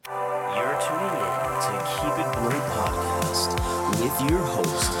tuning in to Keep It Blunt Podcast with your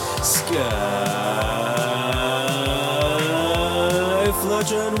host, Sky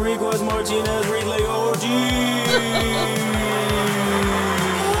Fletcher Enriquez Martinez Ridley OG.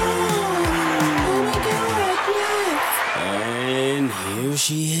 And here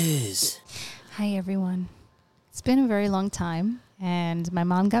she is. Hi, everyone. It's been a very long time, and my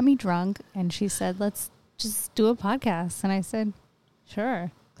mom got me drunk, and she said, let's just do a podcast. And I said,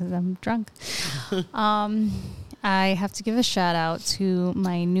 sure, because I'm drunk. I have to give a shout out to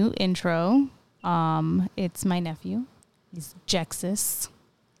my new intro. It's my nephew. He's Jexus,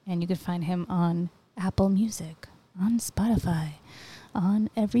 and you can find him on Apple Music, on Spotify, on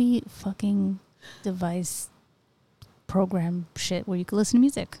every fucking device program shit where you can listen to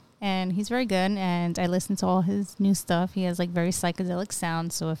music. And he's very good, and I listen to all his new stuff. He has like very psychedelic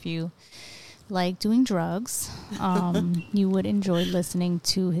sounds, so if you like doing drugs, you would enjoy listening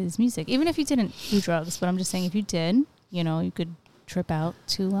to his music. Even if you didn't do drugs, but I'm just saying if you did, you know, you could trip out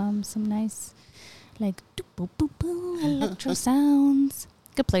to some nice like doo boo boo boo electro sounds.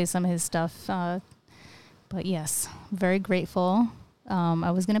 Could play some of his stuff. But yes, very grateful. I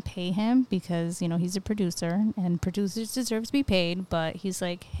was going to pay him because, you know, he's a producer and producers deserve to be paid. But he's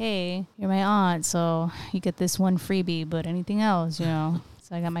like, hey, you're my aunt, so you get this one freebie, but anything else, you know.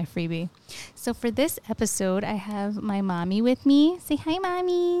 So I got my freebie. So for this episode, I have my mommy with me. Say hi,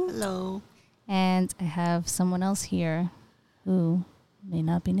 mommy. Hello. And I have someone else here who may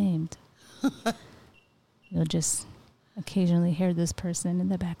not be named. You'll just occasionally hear this person in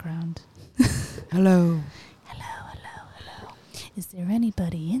the background. Hello. Is there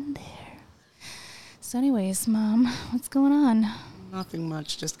anybody in there? So anyways, Mom, what's going on? Nothing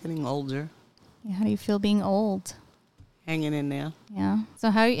much, just getting older. Yeah, how do you feel being old? Hanging in there. Yeah.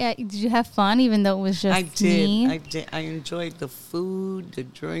 So did you have fun even though it was just me? I did. I enjoyed the food, the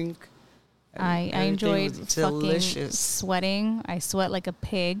drink. I enjoyed delicious. Fucking sweating. I sweat like a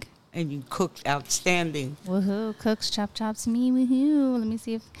pig. And you cooked outstanding. Woohoo. Cooks, chop, chops me. Woohoo. Let me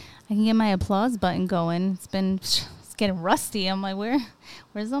see if I can get my applause button going. It's getting rusty. I'm like,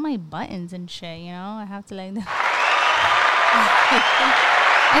 where's all my buttons and shit, you know? I have to like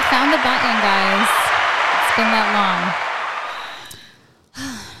I found the button, guys. It's been that long.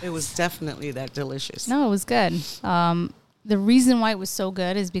 It was definitely that delicious. No, it was good. The reason why it was so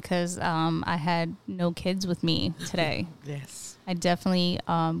good is because I had no kids with me today. Yes. I definitely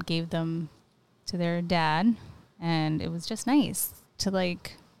gave them to their dad, and it was just nice to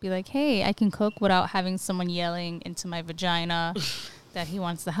like be like, hey, I can cook without having someone yelling into my vagina that he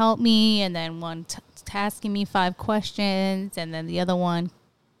wants to help me, and then one asking me 5 questions, and then the other one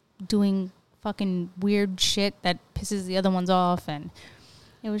doing fucking weird shit that pisses the other ones off, and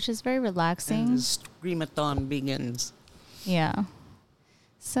it was just very relaxing. And the screamathon begins. Yeah.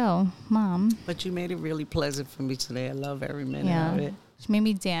 So, Mom. But you made it really pleasant for me today. I love every minute of it. She made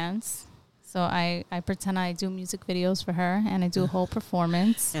me dance. So I pretend I do music videos for her, and I do a whole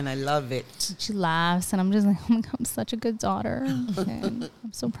performance. And I love it. And she laughs, and I'm just like, oh my God, I'm such a good daughter. And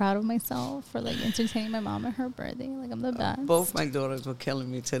I'm so proud of myself for like entertaining my mom at her birthday. Like, I'm the best. Both my daughters were killing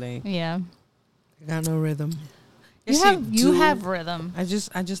me today. Yeah. I got no rhythm. Yes, You have rhythm. I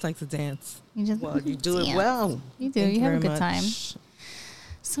just like to dance. You do it well. You do. Thank you have a very good time. much.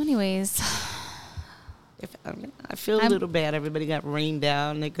 So anyways, I feel a little bad. Everybody got rained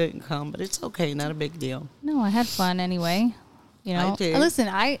out and they couldn't come, but it's okay. Not a big deal. no, I had fun anyway. You know, I did. Listen,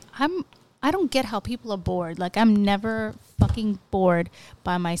 I don't get how people are bored. Like, I'm never fucking bored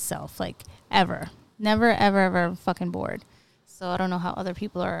by myself. Like, ever. Never, ever, ever fucking bored. So I don't know how other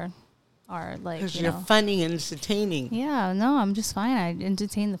people are like, Because you you're know. funny and entertaining. Yeah, no, I'm just fine. I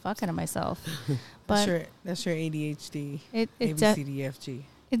entertain the fuck out of myself. But That's your ADHD. it ABCDFG.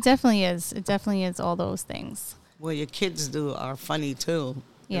 It definitely is. It definitely is all those things. Well, your kids are funny too.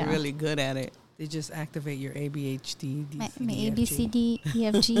 Yeah. They're really good at it. They just activate your ABHD. My A, B, C, D, E,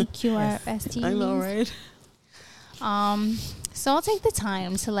 F, G, Q, R, S, T. I know, right? So I'll take the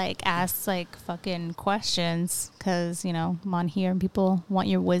time to like ask like fucking questions because, you know, I'm on here and people want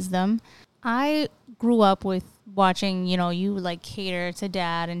your wisdom. I grew up with watching, you know, you like cater to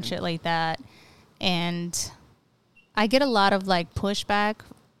dad and shit like that. And I get a lot of like pushback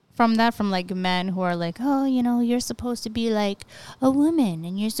from that, from like men who are like, oh, you know, you're supposed to be like a woman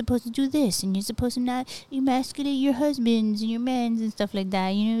and you're supposed to do this and you're supposed to not emasculate your husbands and your men and stuff like that.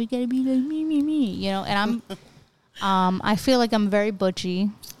 You know, you gotta be like me, you know, and I feel like I'm very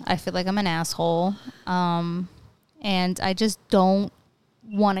butchy. I feel like I'm an asshole. And I just don't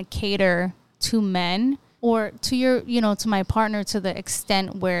want to cater to men or to to my partner to the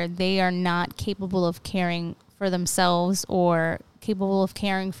extent where they are not capable of caring for themselves or capable of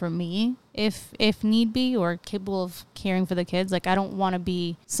caring for me if need be, or capable of caring for the kids. Like, I don't want to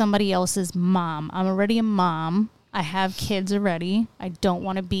be somebody else's mom. I'm already a mom. I have kids already. I don't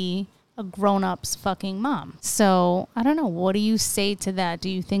want to be a grown-up's fucking mom. So I don't know. What do you say to that? Do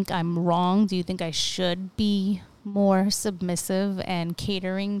you think I'm wrong? Do you think I should be more submissive and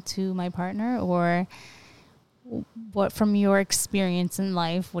catering to my partner? Or what, from your experience in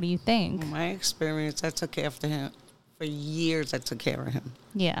life, what do you think? My experience, I took care of him. For years, I took care of him.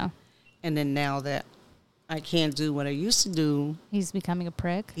 Yeah. And then now that I can't do what I used to do, He's becoming a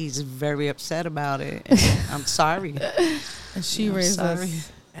prick. he's very upset about it. And I'm sorry. And she I'm raised sorry.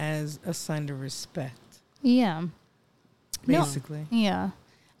 us as a sign of respect, Yeah. basically. Yeah.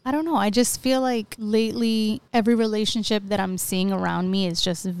 I don't know. I just feel like lately every relationship that I'm seeing around me is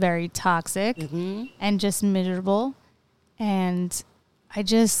just very toxic Mm-hmm. and just miserable. And I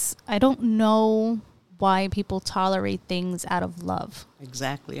don't know why people tolerate things out of love.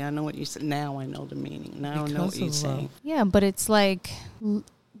 Exactly. I know what you said. Now I know the meaning. Now I know what Because you're of saying. love. Yeah, but it's like,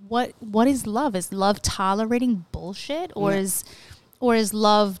 what is love? Is love tolerating bullshit? Or Yeah. is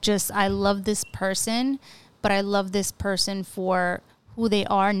love just, I love this person, but I love this person for who they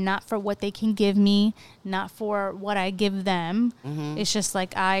are, not for what they can give me, not for what I give them. Mm-hmm. It's just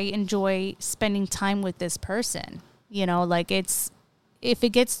like, I enjoy spending time with this person. You know, like, it's, if it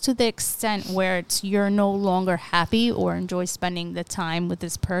gets to the extent where it's you're no longer happy or enjoy spending the time with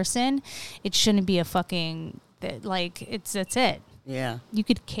this person, it shouldn't be a fucking, like, that's it. Yeah. You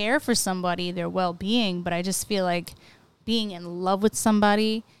could care for somebody, their well-being, but I just feel like being in love with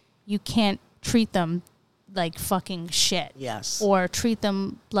somebody, you can't treat them like fucking shit. Yes. Or treat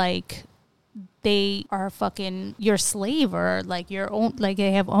them like they are fucking your slave, or like your own, like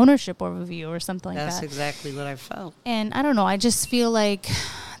they have ownership over you or something like That's that. exactly what I felt. And I don't know, I just feel like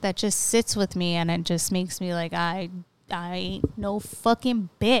that just sits with me, and it just makes me like, I ain't no fucking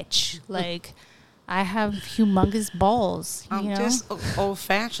bitch. Like, I have humongous balls, you I'm know? just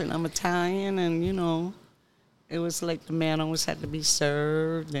old-fashioned. I'm Italian, and, you know, it was like the man always had to be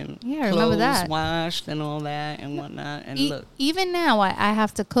served and Yeah, I remember clothes that. washed and all that and whatnot. And look, Even now, I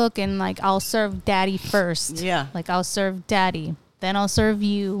have to cook, and like, I'll serve daddy first. yeah. Like, I'll serve daddy, then I'll serve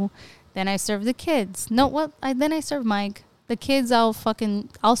you, then I serve the kids. No, what? Then I serve Mike. The kids, I'll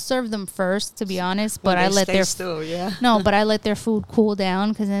serve them first, to be honest. But Well, I they let stay their still, yeah. no, but I let their food cool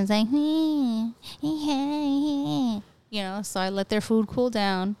down, because then it's like, you know. So I let their food cool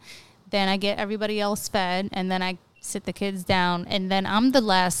down. Then I get everybody else fed, and then I sit the kids down, and then I'm the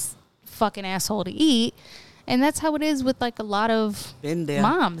last fucking asshole to eat. And that's how it is with like a lot of Been there.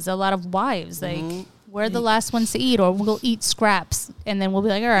 moms, a lot of wives. Like, Mhm. we're the last ones to eat, or we'll eat scraps, and then we'll be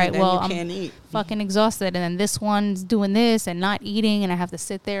like, all right, And then well, you I'm can't eat. fucking exhausted, and then this one's doing this and not eating, and I have to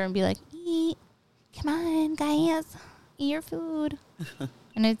sit there and be like, eat, come on, guys, eat your food.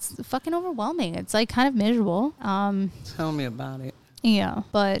 And it's fucking overwhelming. It's like kind of miserable. Tell me about it. Yeah,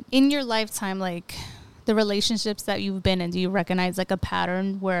 but in your lifetime, like, the relationships that you've been in, do you recognize like a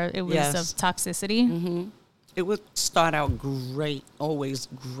pattern where it was Yes. of toxicity? Hmm. It would start out great, always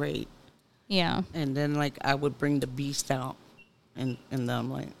great. Yeah. And then, like, I would bring the beast out. And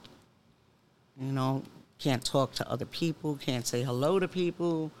I'm like, you know, can't talk to other people, can't say hello to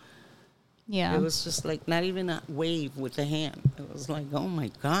people. Yeah. It was just like not even a wave with the hand. It was like, oh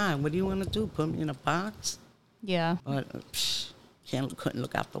my God, what do you want to do? Put me in a box? Yeah. But couldn't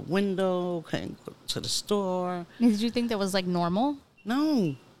look out the window, couldn't go to the store. Did you think that was like normal?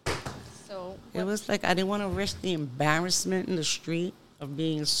 No. So It was like I didn't want to risk the embarrassment in the street of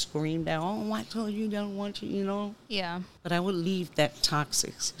being screamed at. Oh, I told you I don't want you, you know. yeah. But I would leave that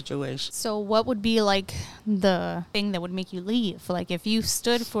toxic situation. So what would be like the thing that would make you leave? Like, if you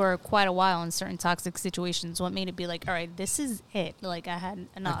stood for quite a while in certain toxic situations, what made it be like, all right, this is it? Like, I had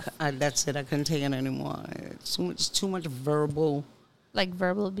enough. That's it. I couldn't take it anymore. It's too much verbal Like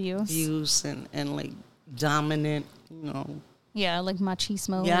verbal abuse. abuse and like dominant, you know. Yeah, like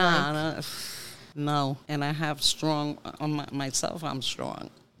machismo. Yeah, like- no. And I have strong on myself. I'm strong.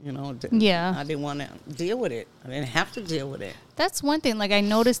 You know. Yeah. I didn't want to deal with it. I didn't have to deal with it. That's one thing. Like, I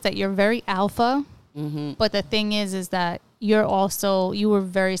noticed that you're very alpha, Mm-hmm. but the thing is that you were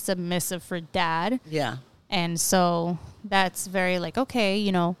very submissive for dad. Yeah. And so that's very like, okay,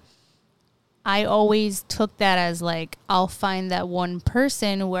 you know, I always took that as like, I'll find that one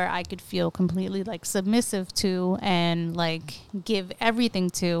person where I could feel completely like submissive to and like give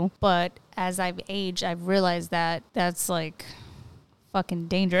everything to. But as I've aged, I've realized that that's like fucking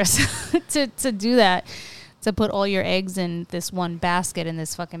dangerous to do that. To put all your eggs in this one basket, and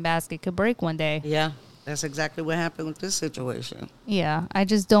this fucking basket could break one day. Yeah. That's exactly what happened with this situation. Yeah, I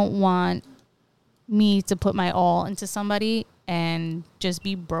just don't want me to put my all into somebody and just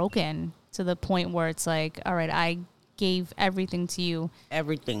be broken to the point where it's like, all right, I gave everything to you.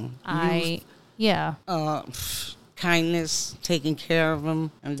 Everything. Yeah. Kindness, taking care of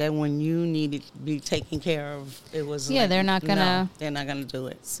them, and then when you needed to be taken care of, it was Yeah, they're not gonna. No, they're not gonna do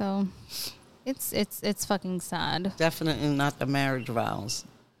it. So, it's fucking sad. Definitely not the marriage vows.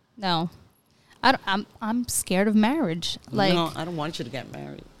 No, I'm scared of marriage. Like, no, I don't want you to get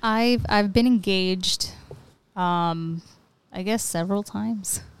married. I've been engaged, I guess several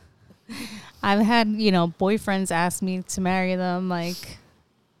times. I've had, boyfriends ask me to marry them. Like,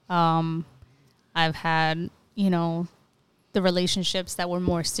 I've had, the relationships that were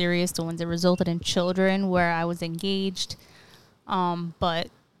more serious, the ones that resulted in children where I was engaged. But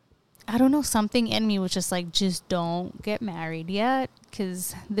I don't know, something in me was just like, just don't get married yet.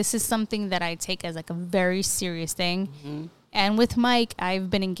 Because this is something that I take as like a very serious thing. Mm-hmm. And with Mike, I've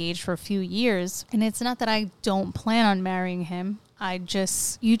been engaged for a few years. And it's not that I don't plan on marrying him.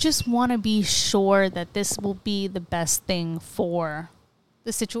 You just want to be sure that this will be the best thing for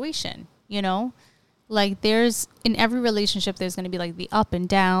the situation, Like in every relationship, there's going to be like the up and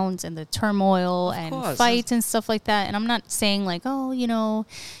downs and the turmoil and fights and stuff like that. And I'm not saying like, oh,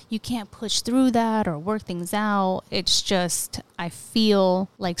 you can't push through that or work things out. It's just, I feel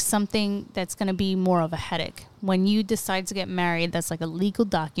like something that's going to be more of a headache. When you decide to get married, that's like a legal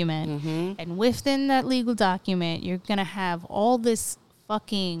document. Mm-hmm. And within that legal document, you're going to have all this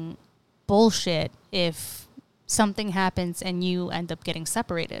fucking bullshit if something happens and you end up getting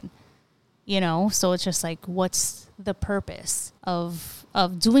separated. So it's just like, what's the purpose of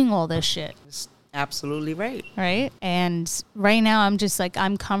doing all this shit? It's absolutely right. Right? And right now, I'm just like,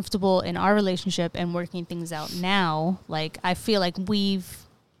 I'm comfortable in our relationship and working things out now. Like, I feel like we've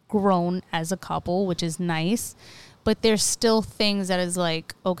grown as a couple, which is nice. But there's still things that is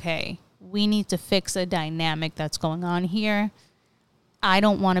like, okay, we need to fix a dynamic that's going on here. I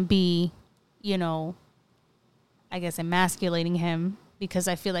don't want to be, I guess emasculating him. Because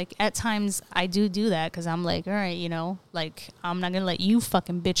I feel like at times I do that because I'm like, all right, like I'm not going to let you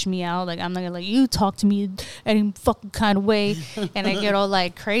fucking bitch me out. Like I'm not going to let you talk to me any fucking kind of way. And I get all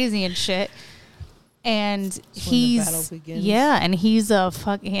like crazy and shit. And he's, and he's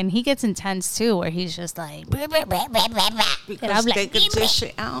and he gets intense too, where he's just like, because they can dish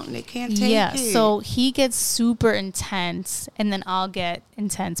it out and they can't take it. Yeah, so he gets super intense and then I'll get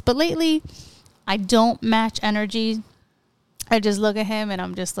intense. But lately, I don't match energy. I just look at him and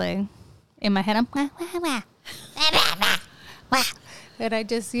I'm just like, in my head, I'm, and I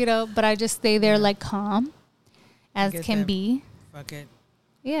just, but I just stay there like calm as can be. Fuck it.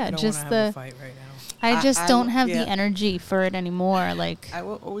 Yeah, I don't just have a fight right now. I just don't have the energy for it anymore. Like, I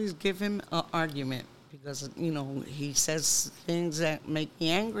will always give him an argument because, he says things that make me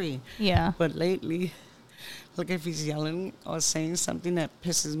angry. Yeah. But lately, look, if he's yelling or saying something that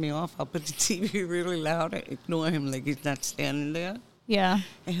pisses me off, I'll put the TV really loud and ignore him like he's not standing there. Yeah.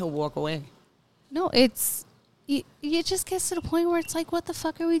 And he'll walk away. No, it just gets to the point where it's like, what the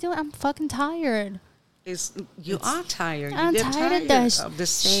fuck are we doing? I'm fucking tired. You are tired. I'm tired of the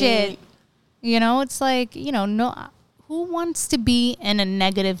shit. It's like, no. Who wants to be in a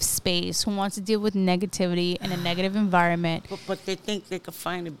negative space? Who wants to deal with negativity in a negative environment? But they think they could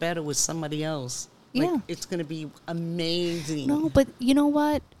find it better with somebody else. Yeah. Like, it's going to be amazing. No, but you know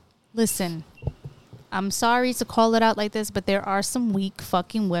what? Listen, I'm sorry to call it out like this, but there are some weak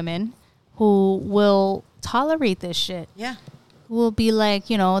fucking women who will tolerate this shit. Yeah. Who will be like,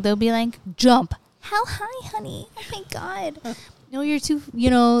 they'll be like, jump. How high, honey? Oh, my God. No, you're too,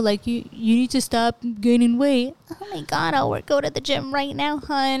 like you need to stop gaining weight. Oh, my God, I'll go to the gym right now,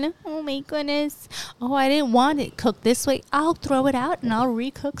 hun. Oh, my goodness. Oh, I didn't want it cooked this way. I'll throw it out and I'll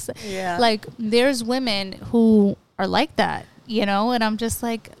recook. Yeah. Like, there's women who are like that, and I'm just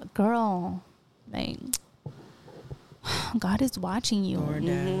like, girl, like, God is watching you. DoorDash.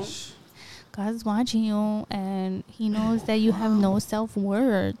 Mm-hmm. God's watching you, and He knows that you have no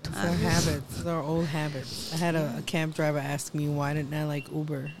self-worth. It's our habits. It's our old habits. I had a cab driver ask me, why didn't I like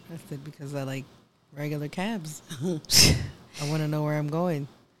Uber? I said, because I like regular cabs. I want to know where I'm going.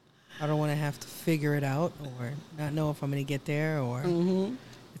 I don't want to have to figure it out or not know if I'm going to get there or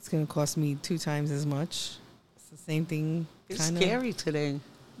it's going to cost me 2 times as much. It's the same thing. It's scary today.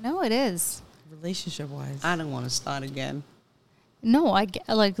 No, it is. Relationship-wise. I don't want to start again. No,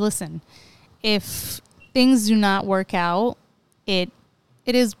 listen. If things do not work out, it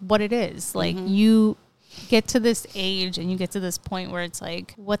is what it is. Like, you get to this age and you get to this point where it's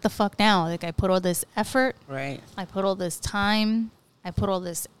like, what the fuck now? Like, I put all this effort. Right. I put all this time. I put all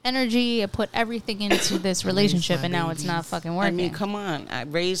this energy. I put everything into this relationship, and now it's not fucking working. I mean, come on. I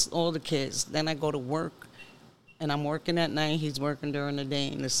raised all the kids. Then I go to work. and I'm working at night. He's working during the day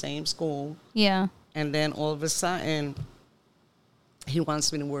in the same school. Yeah. And then all of a sudden, he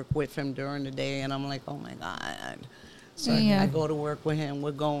wants me to work with him during the day, and I'm like, oh my God. So Yeah. I go to work with him.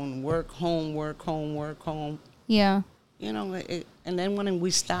 We're going work, home, work, home, work, home. Yeah. You know, and then when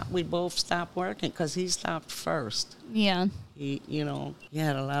we both stopped working because he stopped first. Yeah. He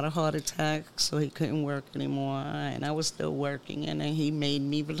had a lot of heart attacks, so he couldn't work anymore. And I was still working, and then he made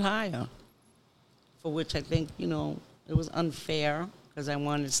me retire, for which I think, it was unfair because I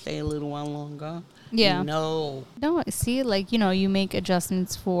wanted to stay a little while longer. Yeah. No. No, see, like, you make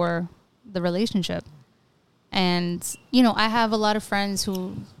adjustments for the relationship. And, I have a lot of friends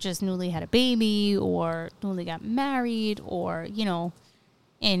who just newly had a baby or newly got married or,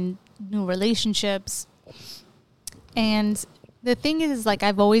 in new relationships. And the thing is, like,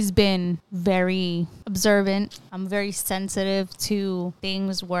 I've always been very observant. I'm very sensitive to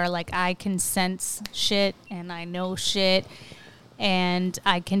things where, like, I can sense shit and I know shit and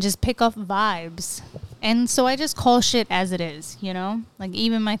I can just pick up vibes. And so I just call shit as it is, Like,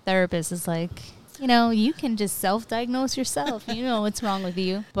 even my therapist is like, you can just self-diagnose yourself. You know what's wrong with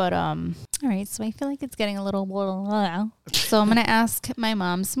you. But, all right, so I feel like it's getting a little... So I'm going to ask my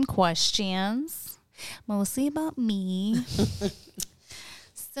mom some questions, mostly about me.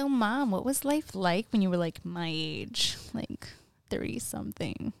 So, Mom, what was life like when you were, like, my age? Like,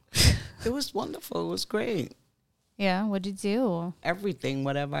 30-something. It was wonderful. It was great. Yeah, what'd you do? Everything,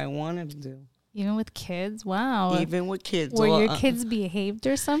 whatever I wanted to do. Even with kids? Wow. Even with kids. Were your kids behaved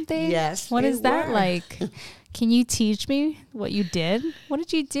or something? Yes, What they is that were. like? Can you teach me what you did? What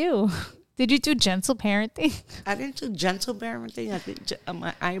did you do? Did you do gentle parenting? I didn't do gentle parenting. I think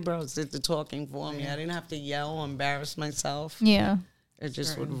my eyebrows did the talking for me. I didn't have to yell or embarrass myself. Yeah. I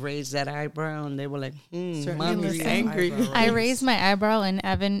just would raise that eyebrow, and they were like, Certainly Mommy's listen, angry. eyebrow I raise. raised my eyebrow and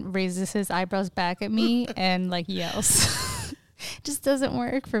Evan raises his eyebrows back at me and like yells. Just doesn't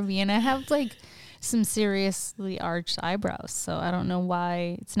work for me. And I have like some seriously arched eyebrows, so I don't know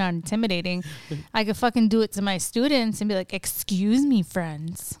why it's not intimidating. I could fucking do it to my students and be like, "Excuse me,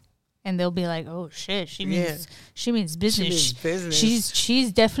 friends," and they'll be like, "Oh shit, she means business. She means business.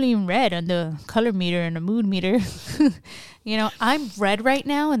 She's definitely in red on the color meter and the mood meter." I'm red right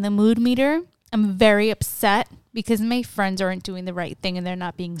now in the mood meter. I'm very upset because my friends aren't doing the right thing and they're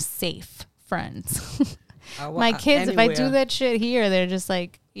not being safe friends. My kids, if I do that shit here, they're just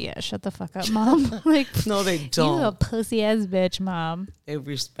like, yeah, shut the fuck up, Mom. Like, No, they don't. You a pussy ass bitch, Mom. They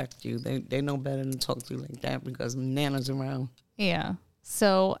respect you. They know better than to talk to you like that because Nana's around. Yeah.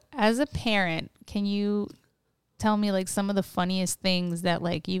 So as a parent, can you tell me like some of the funniest things that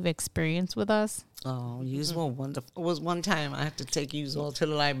like you've experienced with us? Oh, yous were wonderful. It was one time I had to take yous all to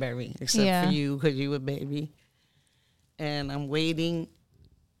the library, except for you because you were a baby. And I'm waiting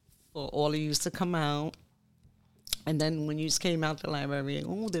for all of yous to come out. And then when you came out the library,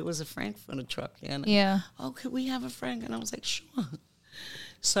 there was a Frankfurter truck. And could we have a Frank? And I was like, sure.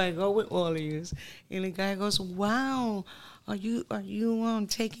 So I go with all of you, and the guy goes, wow, are you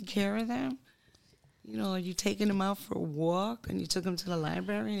taking care of them? Are you taking them out for a walk? And you took them to the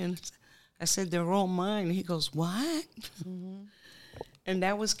library? And I said, they're all mine. He goes, what? Mm-hmm. And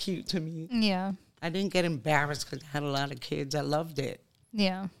that was cute to me. Yeah. I didn't get embarrassed because I had a lot of kids. I loved it.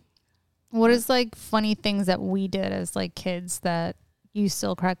 Yeah. What is like funny things that we did as like kids that you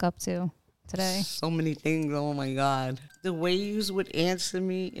still crack up to today? So many things. Oh my God. The way you would answer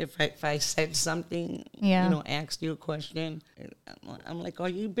me if I said something, asked you a question. I'm like, are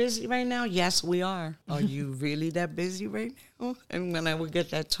you busy right now? Yes, we are. Are you really that busy right now? And when I would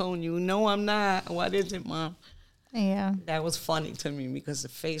get that tone, no, I'm not. What is it, Mom? Yeah. That was funny to me because the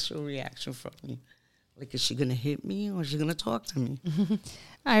facial reaction from me. Like, is she going to hit me or is she going to talk to me?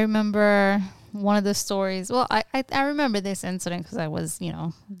 I remember one of the stories. Well, I remember this incident because I was,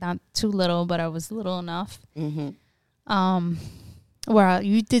 not too little, but I was little enough. Mm-hmm. Where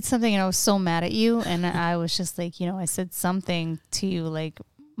you did something and I was so mad at you. And I was just like, I said something to you like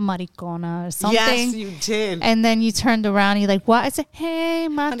maricona or something. Yes, you did. And then you turned around and you're like, what? I said, hey,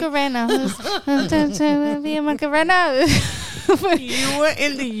 Macarena. Be a Macarena. You were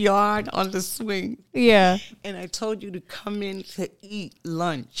in the yard on the swing. Yeah. And I told you to come in to eat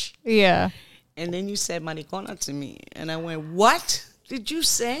lunch. Yeah. And then you said maricona to me. And I went, what did you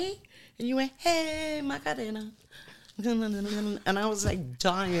say? And you went, hey, Macarena. And I was like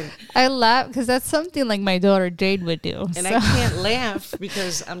dying. I laugh because that's something like my daughter Jade would do. And I can't laugh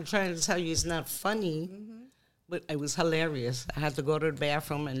because I'm trying to tell you it's not funny. But it was hilarious. I had to go to the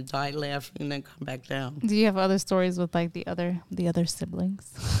bathroom and die laughing and then come back down. Do you have other stories with like the other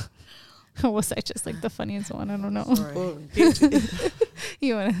siblings? Or was I just like the funniest one? I don't know. Well,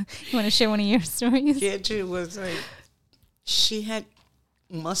 You wanna share one of your stories? Gidget was like, she had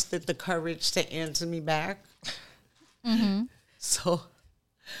mustered the courage to answer me back. Mm-hmm. So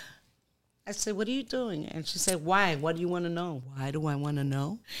I said, what are you doing? And she said, why? What do you want to know? Why do I want to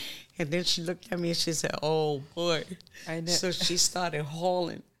know? And then she looked at me and she said, oh, boy. So she started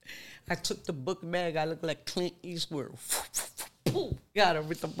hauling. I took the book bag. I looked like Clint Eastwood. Got her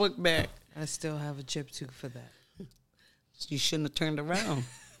with the book bag. I still have a chip tooth for that. You shouldn't have turned around.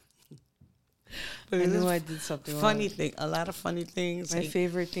 I knew I did something funny wrong. thing. A lot of funny things. My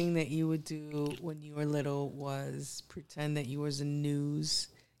favorite thing that you would do when you were little was pretend that you was a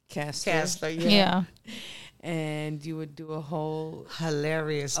newscaster. Yeah. And you would do a whole...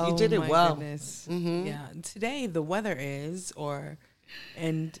 Hilarious. You did it well. Goodness. Mm-hmm. Yeah. And today, the weather is,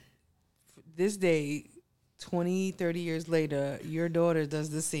 and this day, 20, 30 years later, your daughter does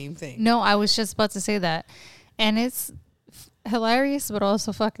the same thing. No, I was just about to say that. And it's hilarious, but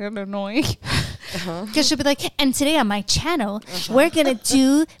also fucking annoying. Because she'll be like, and today on my channel, we're going to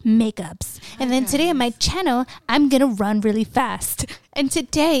do makeups. And then today on my channel, I'm going to run really fast. And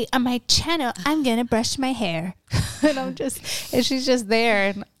today on my channel, I'm going to brush my hair. And she's just there.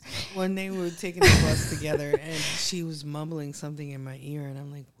 And one day we were taking the bus together and she was mumbling something in my ear. And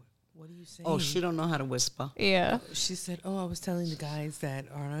I'm like, what are you saying? Oh, she don't know how to whisper. yeah. She said, I was telling the guys that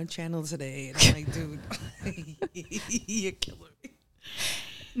are on our channel today. And I'm like, dude, you're killing me.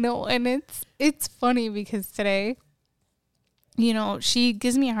 No, and it's funny because today, she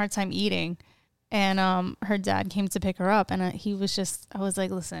gives me a hard time eating, and her dad came to pick her up, and I was like,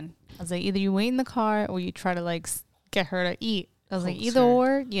 listen, either you wait in the car or you try to like get her to eat. I was like, either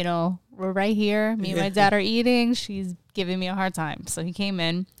or, we're right here. Me and my dad are eating. She's giving me a hard time. So he came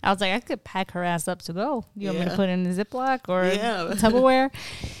in. I was like, I could pack her ass up to go. You want me to put in a Ziploc or Tupperware?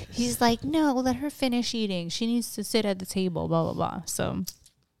 He's like, no, let her finish eating. She needs to sit at the table, blah, blah, blah. So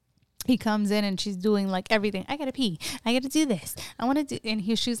he comes in and she's doing like everything. I got to pee. I got to do this. I want to do,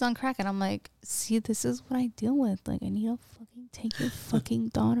 and she's on crack. And I'm like, see, this is what I deal with. Like, I need to fucking take your fucking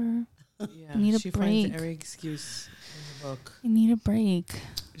daughter. Yeah, I need a she break. finds every excuse in the book. I need a break.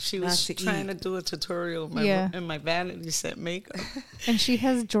 She was trying to do a tutorial in my vanity set makeup. And she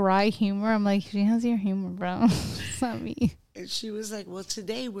has dry humor. I'm like, she has your humor, bro. It's not me. And she was like, well,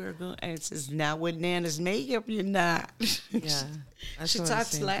 today we're going, and it says, not with Nana's makeup, you're not. Yeah. She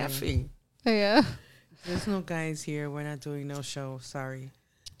starts laughing. Yeah. There's no guys here. We're not doing no show. Sorry.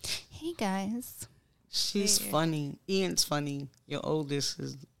 Hey, guys. She's funny. Ian's funny. Your oldest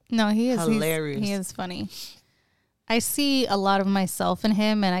is no, he is hilarious. He is funny. I see a lot of myself in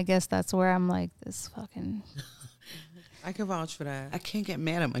him, and I guess that's where I'm like, this fucking... I can vouch for that. I can't get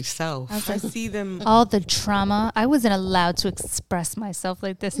mad at myself. I see them... All the trauma. I wasn't allowed to express myself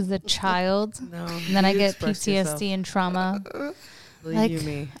like this as a child. No. And then I get PTSD and trauma. Believe you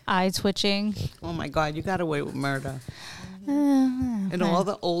me. Eye twitching. Oh, my God. You got away with murder. And all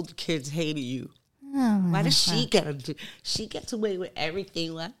the old kids hated you. Why does she get to do? She gets away with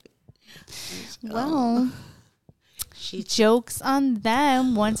everything. What? Well, jokes on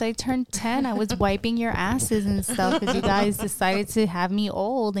them. Once I turned 10, I was wiping your asses and stuff because you guys decided to have me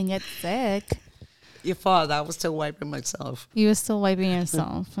old and get sick. Your father, I was still wiping myself. You were still wiping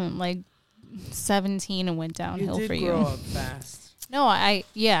yourself. I'm like 17 and went downhill for you. You did grow up fast. No, I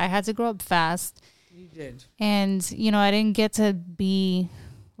had to grow up fast. You did. And, I didn't get to be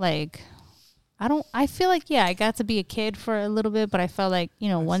like... I feel like, I got to be a kid for a little bit, but I felt like,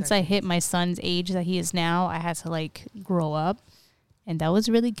 once I hit my son's age that he is now, I had to like grow up. And that was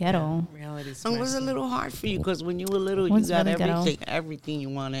really ghetto. Yeah, it was a little hard for you because when you were little, you got everything you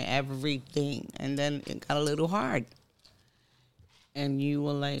wanted, everything. And then it got a little hard. And you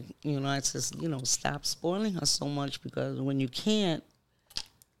were like, I just, stop spoiling her so much because when you can't,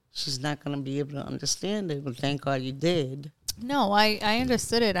 she's not going to be able to understand it. But thank God you did. No, I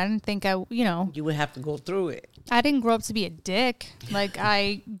understood it. I didn't think you would have to go through it. I didn't grow up to be a dick. Like,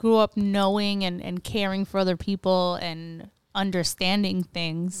 I grew up knowing and caring for other people and understanding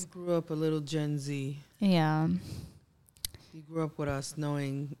things. You grew up a little Gen Z. Yeah. You grew up with us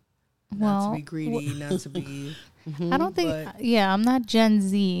knowing not to be greedy, not to be... I don't think... I'm not Gen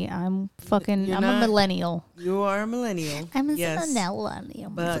Z. I'm a millennial. You are a millennial. I'm a millennial.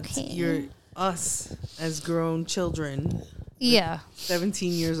 But you're us as grown children...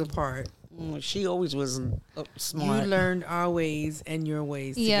 17 years apart. She always was smart. You learned our ways and your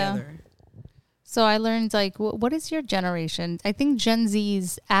ways together. So I learned, like, what is your generation? I think Gen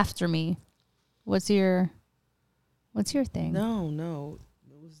Z's after me. What's your thing? No.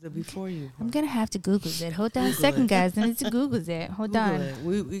 It was the before you? I'm going to have to Google it. Hold on a Google second, it. guys. I need to Google it. Hold Google on. it.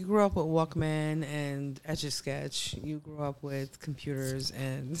 We grew up with Walkman and Etch-a-Sketch. You grew up with computers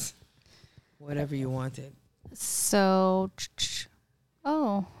and whatever you wanted. So,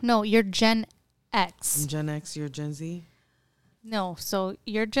 oh, no, you're Gen X. I'm Gen X, you're Gen Z? No, so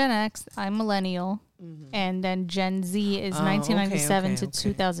you're Gen X, I'm millennial, and then Gen Z is Oh, 1997 to okay.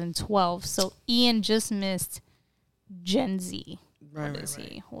 2012. So Ian just missed Gen Z. Right, What is right.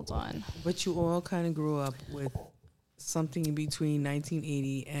 he? Hold on. But you all kind of grew up with something in between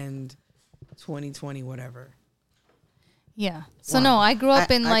 1980 and 2020, whatever. Yeah. So Wow. no, I grew up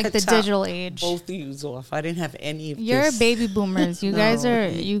I- in I like could the top digital age. Both of yous off. I didn't have any of You're this. baby boomers. You No, guys are.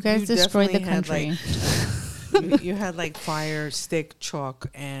 you- You guys you destroyed the definitely had, country. You had like fire, stick, chalk,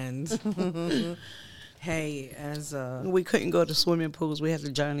 and hay as a. We couldn't go to swimming pools. We had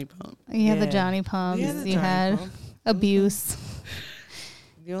the Johnny Pump. You had the Yeah. Johnny We Pumps. had a You Johnny had Pump. abuse.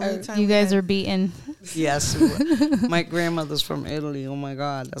 The only time You we guys had- are beaten. Yes. My grandmother's from Italy. Oh my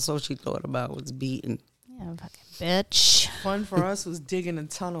God. That's all she thought about was beating. Yeah, fucking bitch. Fun for us was digging a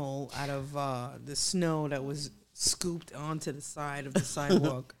tunnel out of the snow that was scooped onto the side of the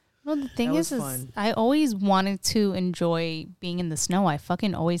sidewalk. Well, the thing That is was fun. I always wanted to enjoy being in the snow. I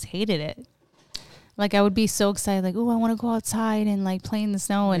fucking always hated it. Like, I would be so excited, like, oh, I want to go outside and, like, play in the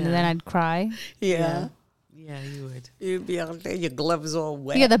snow, and Yeah. then I'd cry. Yeah. Yeah, you would. You'd be out there, your gloves all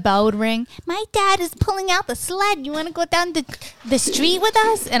wet. Yeah, the bell would ring. My dad is pulling out the sled. You want to go down the street with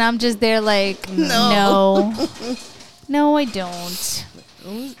us? And I'm just there like, no. No, I don't.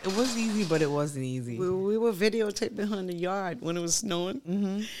 It was easy, but it wasn't easy. We were videotaping her in the yard when it was snowing.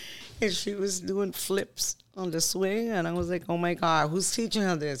 Mm-hmm. And she was doing flips on the swing. And I was like, oh my God, who's teaching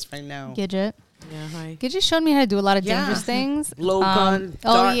her this right now? Gidget. Yeah, hi. Gidget showed me how to do a lot of Yeah. dangerous things. Blow gun,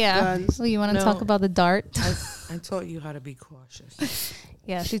 Oh, dart yeah. guns. Oh, you want to No. talk about the dart? I taught you how to be cautious.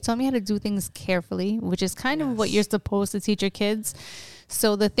 Yeah, she taught me how to do things carefully, which is kind of what Yes. you're supposed to teach your kids.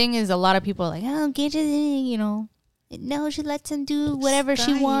 So the thing is, a lot of people are like, oh, Gidget, you know, no, she lets him do whatever she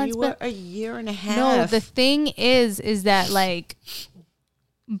Stein, wants. You were But a year and a half. no, the thing is that, like,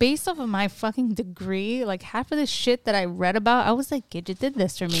 based off of my fucking degree, like, half of the shit that I read about, I was like, Gidget did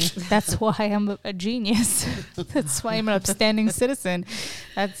this for me. That's why I'm a genius. That's why I'm an upstanding citizen.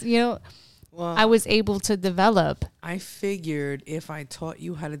 That's, you know, Well, I was able to develop. I figured if I taught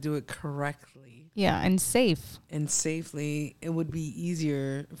you how to do it correctly Yeah, and safe. and safely, it would be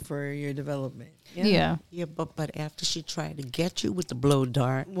easier for your development. Yeah. Yeah, but after she tried to get you with the blow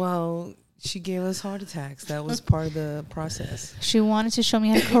dart, Well, she gave us heart attacks. That was part of the process. She wanted to show me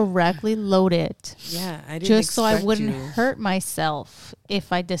how to correctly load it. Yeah, I didn't Just so I expect wouldn't you. hurt myself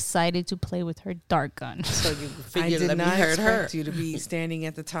if I decided to play with her dart gun. so you I figured did let me not hurt her. expect you to be standing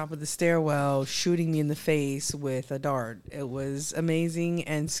at the top of the stairwell shooting me in the face with a dart. It was amazing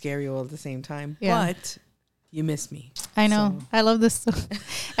and scary all at the same time. Yeah. But you missed me. I know. So- I love this.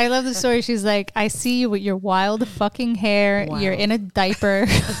 I love the story. She's like, I see you with your wild fucking hair. You're Wild. in a diaper.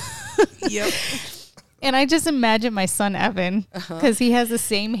 Yep. And I just imagine my son Evan, because he has the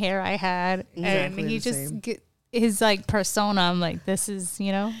same hair I had. Exactly and he the just, same. his like persona, I'm like, this is,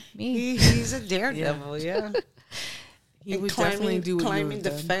 you know, me. He's a daredevil, yeah. He And would definitely do what you climbing would the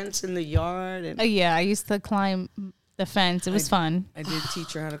done. fence in the yard. And Yeah, I used to climb the fence. It was fun. I did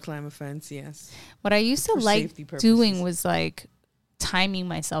teach her how to climb a fence, yes. What I used to For like safety purposes. doing was like timing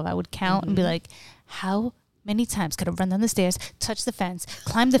myself. I would count and be like, how many times could I run down the stairs, touch the fence,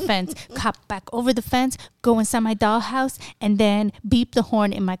 climb the fence, hop back over the fence, go inside my dollhouse, and then beep the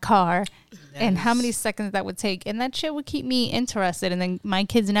horn in my car? And how many seconds that would take. And that shit would keep me interested. And then my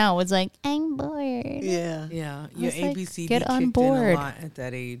kids now was like, I'm bored. yeah. Yeah, your was like, ABCD get on kicked in board. a lot at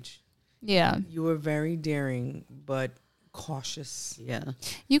that age. Yeah. You were very daring, but cautious. Yeah.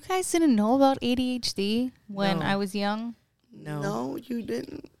 You guys didn't know about ADHD when No. I was young? No. you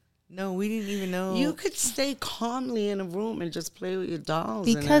didn't. No, we didn't even know. You could stay calmly in a room and just play with your dolls.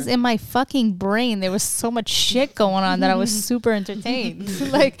 Because in my fucking brain there was so much shit going on that I was super entertained.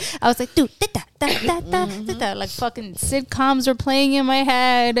 Like I was like, dude, da, like fucking sitcoms were playing in my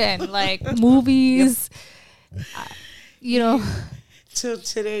head and like movies. You know, till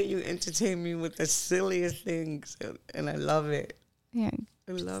today, you entertain me with the silliest things, and I love it. yeah,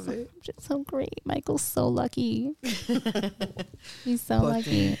 I love it. just so great. Michael's so lucky. He's so Poor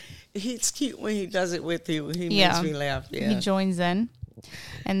lucky. He's cute when he does it with you. He Yeah. makes me laugh. He Yeah. joins in,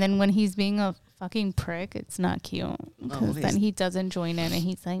 and then when he's being a fucking prick, it's not cute because then he doesn't join in, and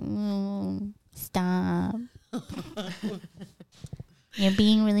he's like, "Stop! You're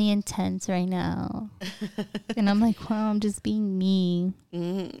being really intense right now." And I'm like, "Well, I'm just being me."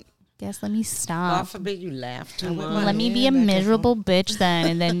 Mm-hmm. guess let me God stop. forbid you laugh too Well, much. Let me be a hand back and miserable bitch then,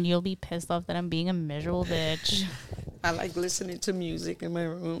 and then you'll be pissed off that I'm being a miserable bitch. I like listening to music in my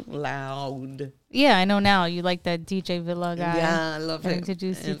room loud. Yeah, I know now. You like that DJ Villa guy. Yeah, I love I it.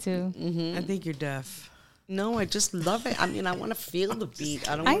 introduced you to. I think you're deaf. No, I just love it. I mean, I want to feel the beat.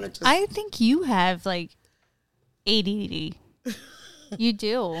 I don't I, want to just. I think you have like ADD. You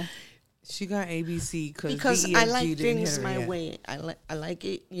do. She got ABC because DEFG I like didn't hit things her my yet. way. I like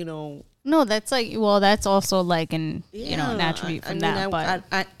it. You know. No, that's like, well, that's also like an, you know, an Yeah, attribute from I that. mean,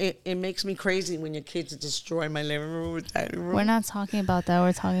 But it makes me crazy when your kids destroy my living room or dining room. we're not talking about that.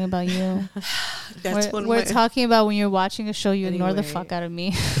 We're talking about you. That's we're talking about when you're watching a show, you ignore the Anyway. fuck out of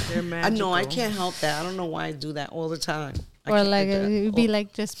me. They're I magical. know I can't help that. I don't know why I do that all the time. I Or can't like, do that. it'd be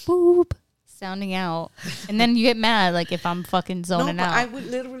like just boop sounding out. And then you get mad, like if I'm fucking no, zoning but out. I would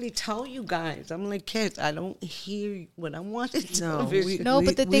literally tell you guys. I'm like, kids, I don't hear what I want in No, television. No,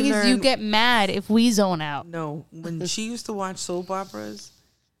 but the thing is, you get mad if we zone out. No, when she used to watch soap operas,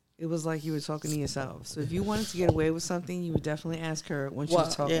 it was like you were talking to yourself. So if you wanted to get away with something, you would definitely ask her when she was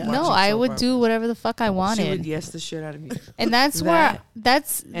Well, talking. yeah. No, I would do whatever the fuck I She would wanted. yes the shit out of you. And that's That where,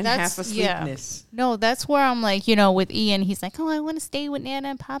 that's And half asleepness. No, that's where I'm like, you know, with Ian, he's like, oh, I want to stay with Nana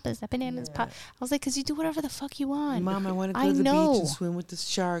and Papa. Step in Nana's Papa. I was like, because you do whatever the fuck you want. Mom, I want to go I to the know. beach and swim with the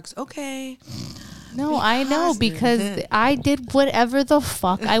sharks. Okay. No, I know because I did whatever the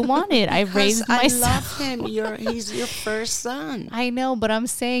fuck I wanted. I raised I myself. love him. He's your first son. I know, but I'm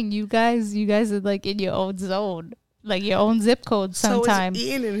saying you guys are like in your own zone, like your own zip code sometimes. So is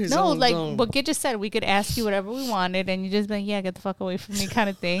Ian in his No, own like zone. what Gid just said, we could ask you whatever we wanted, and you just be like, yeah, get the fuck away from me, kind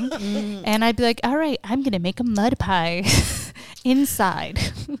of thing. And I'd be like, all right, I'm gonna make a mud pie inside.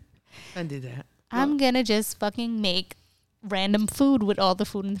 I did that. I'm gonna just fucking make random food with all the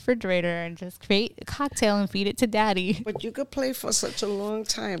food in the refrigerator and just create a cocktail and feed it to daddy. But you could play for such a long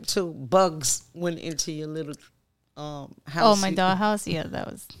time till bugs went into your little house. Oh, my dollhouse? Yeah,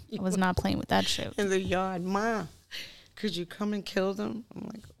 I was not playing with that shit. In the yard. Ma, could you come and kill them? I'm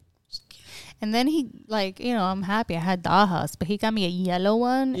like, And then he, like, you know, I'm happy I had dollhouse, but he got me a yellow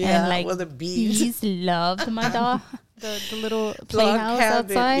one. Yeah, and like with the bees. loved my doll, the little playhouse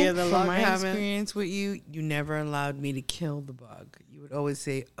cabin, outside. yeah, the From log my cabin. experience with you, you never allowed me to kill the bug. You would always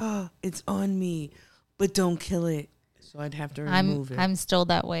say, "Oh, it's on me, but don't kill it." So I'd have to remove it. I'm still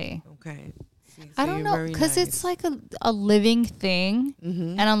that way. Okay. See, I so don't you're know, very because it's nice. like a living thing,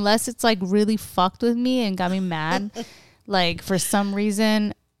 and unless it's like really fucked with me and got me mad, like for some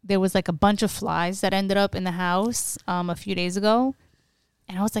reason there was like a bunch of flies that ended up in the house a few days ago,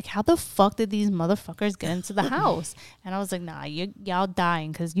 and I was like, how the fuck did these motherfuckers get into the house? And I was like, nah, y'all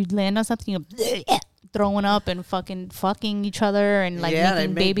dying because you land on something, you're throwing up and fucking each other and like Yeah, they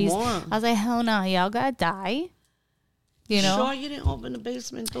making make babies. more. I was like, hell no, y'all gotta die. You know, Sure you didn't open the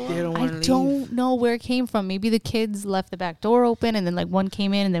basement door? They don't I want to leave. don't know where it came from. Maybe the kids left the back door open, and then like one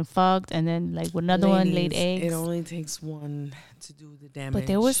came in and then fucked, and then like another one laid Ladies, eggs. It only takes one to do the damage. But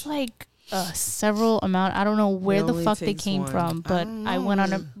there was like several amount. I don't know where the only fuck they takes came one. from, but I went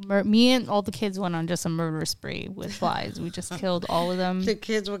on me and all the kids went on just a murder spree with flies. We just killed all of them. The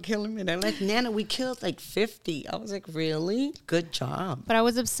kids were killing me. They're like, Nana, we killed like 50. I was like, really? Good job. But I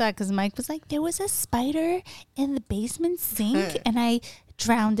was upset because Mike was like, there was a spider in the basement sink, and I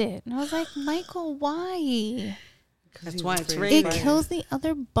drowned it. And I was like, Michael, why? That's why it's It raining. kills the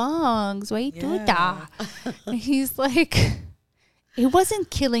other bugs. Why you do Yeah. that? And he's like, it wasn't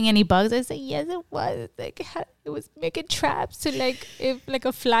killing any bugs. I said, yes, it was. Like, it was making traps. So, like, if like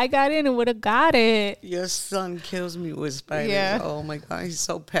a fly got in, it would have got it. Your son kills me with spiders. Yeah. Oh my God, he's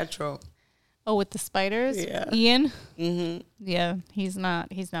so petro. Oh, with the spiders? Yeah. Ian? Mm-hmm. Yeah, he's not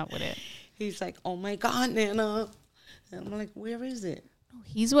with it. He's like, oh my God, Nana. And I'm like, where is it?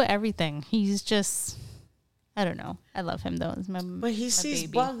 He's with everything. He's just, I don't know. I love him, though. It's But he sees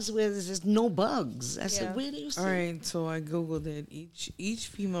baby. bugs where there's no bugs. I Yeah. said, where do you see? All right, so I googled it. Each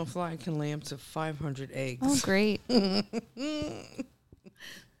female fly can lay up to 500 eggs. Oh, great. That's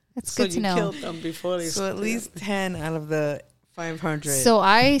So good to you know. killed them before they So at least 10 out of the 500. So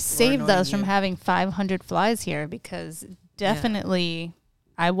I saved annoying us from you. having 500 flies here because definitely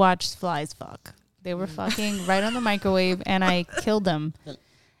I watched flies fuck. They were fucking right on the microwave, and I killed them.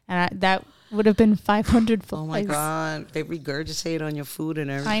 And that would have been 500 flies. Oh my God, they regurgitate on your food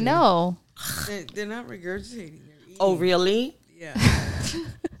and everything. I know. They're not regurgitating. They're eating. Oh, really? Yeah.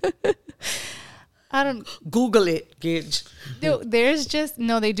 I don't. Google it, Gidge. There's just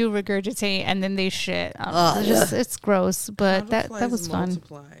no. They do regurgitate and then they shit. It's gross, but How do that flies was fun.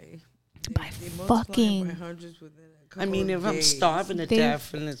 multiply? by They multiply by fucking. hundreds within a couple I mean, of if I'm days. starving to They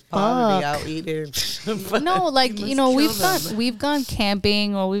death and it's poverty, fuck. I'll eat it. No, like You you must know, kill we've gone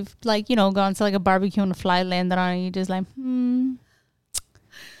camping or we've like gone to like a barbecue and a fly landed on it. And you're just like,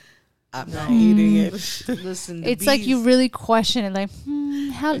 I'm not eating it. Listen, the It's like you bees- really question it, like,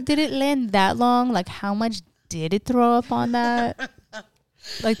 how did it land that long? Like, how much did it throw up on that?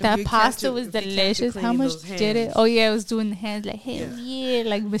 Like that you catch passa it- was if you catch it delicious. How clean much those did it? hands. Oh yeah, I was doing the hands like, hell yeah,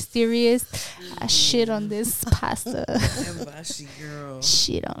 like mysterious. I shit on this pasta. Embassy girl.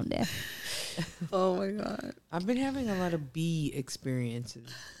 Shit on that. Oh my God. I've been having a lot of bee experiences.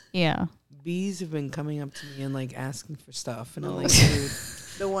 Yeah. Bees have been coming up to me and like asking for stuff, and I'm Oh. like, dude,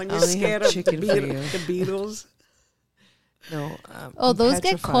 The one I you're only have scared of, the, chicken for beetle, you. the beetles. no. Oh, I'm those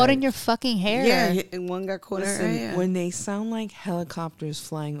get caught in petrified. your fucking hair. Yeah, and one got caught in her Listen, hair. when they sound like helicopters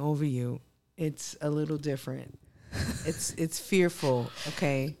flying over you, it's a little different. It's fearful.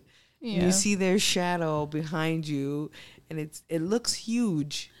 Okay, Yeah. you see their shadow behind you, and it looks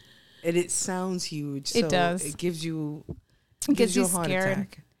huge, and it sounds huge. It so does. It gives you It gets you you a heart scared.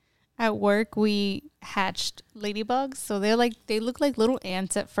 attack. At work, we hatched ladybugs. So they look like little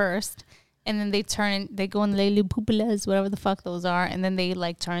ants at first. And then they go in lady-poopalas, whatever the fuck those are. And then they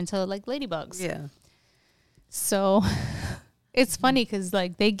like turn into like ladybugs. Yeah. So it's funny because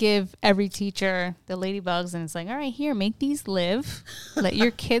like they give every teacher the ladybugs and it's like, all right, here, make these live. Let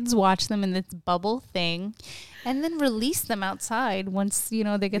your kids watch them in this bubble thing. And then release them outside once, they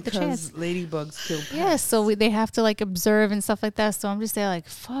get the chance. Because ladybugs kill pets. Yeah, so they have to like observe and stuff like that. So I'm just there like,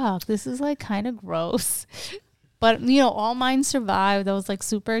 fuck, this is like kind of gross. But, all mine survived. I was like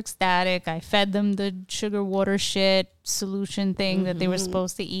super ecstatic. I fed them the sugar water shit solution thing that they were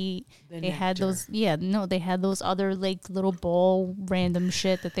supposed to eat. The They had nectar. they had those other like little bowl random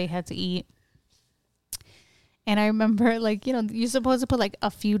shit that they had to eat. And I remember like, you're supposed to put like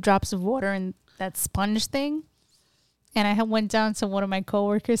a few drops of water in that sponge thing. And I went down to one of my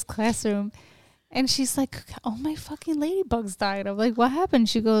coworkers' classroom and she's like, oh, my fucking ladybugs died. I'm like, what happened?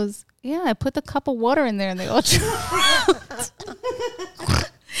 She goes, yeah, I put the cup of water in there and they all drowned.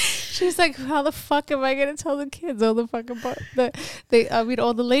 She's like, how the fuck am I going to tell the kids all the fucking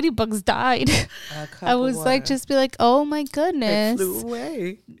all the ladybugs died. A cup I of was like, water. just be like, oh my It goodness. flew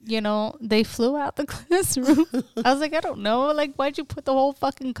away. They flew out the classroom. I was like, I don't know. Like, why'd you put the whole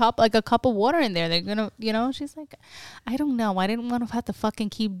fucking cup, like a cup of water in there? They're going to, she's like, I don't know. I didn't want to have to fucking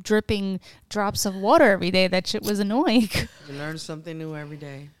keep dripping drops of water every day. That shit was annoying. You learn something new every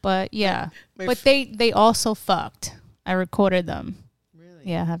day. But yeah. My But they also fucked. I recorded them. Really?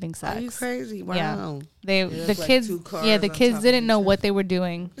 Yeah, having Are you sex. crazy? Wow. Yeah. They The look like kids, two cars yeah, the on kids top of didn't each know other. what they were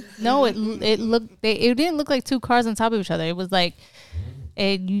doing. No, it didn't look like two cars on top of each other. It was like,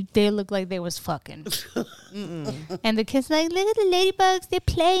 they looked like they was fucking. And the kids like, look at the ladybugs, they're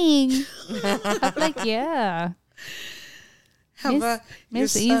playing. I'm like, yeah. How about your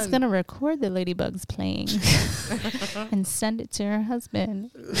Miss E's son? gonna record the ladybugs playing and send it to her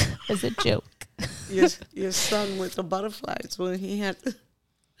husband as a joke. Your son with the butterflies when he had to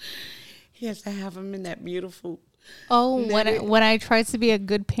have him in that beautiful. Oh, when I tried to be a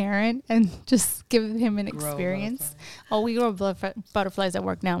good parent and just give him an experience. Oh, we grow butterflies at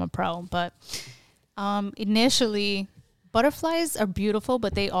work now. I'm a pro, but initially, butterflies are beautiful,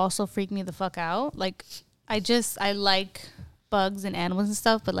 but they also freak me the fuck out. Like, I like bugs and animals and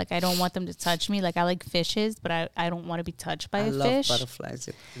stuff, but like I don't want them to touch me. Like I like fishes, but I don't want to be touched by I a love fish. butterflies.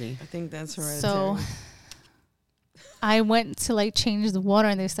 They're pretty. I think that's hereditary. So I went to like change the water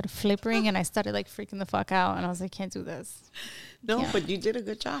and they started flippering and I started like freaking the fuck out and I was like, can't do this. No, Yeah. but you did a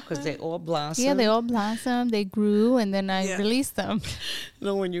good job because they all blossomed. Yeah, they all blossomed, they grew, and then I Yeah. released them.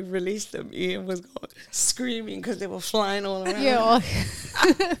 No, when you released them, Ian was going, screaming because they were flying all around. Yeah, all-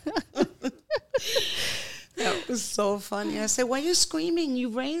 That was so funny. I said, why are you screaming? You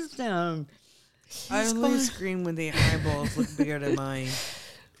raised them. I He's only going- scream when their eyeballs look bigger than mine.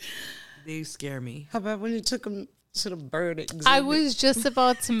 They scare me. How about when you took them to the bird exhibit? I was just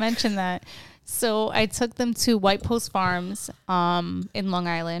about to mention that. So I took them to White Post Farms in Long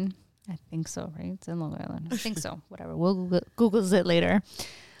Island. I think so, right? It's in Long Island. I think so. Whatever. We'll Google's it later.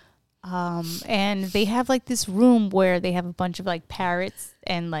 And they have like this room where they have a bunch of like parrots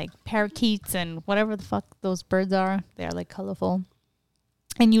and like parakeets and whatever the fuck those birds are. They're like colorful.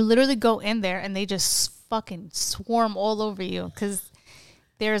 And you literally go in there and they just fucking swarm all over you because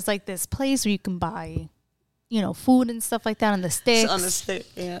there's like this place where you can buy, food and stuff like that on the sticks. on the stick.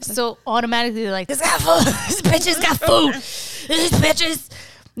 Yeah. So automatically they're like, this got food. This bitches got food. This bitches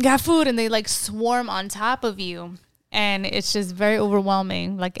got food. And they like swarm on top of you. And it's just very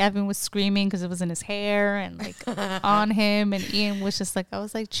overwhelming. Like Evan was screaming because it was in his hair and like on him. And Ian was just like, I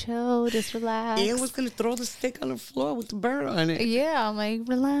was like, chill, just relax. Ian was going to throw the stick on the floor with the bird on it. Yeah, I'm like,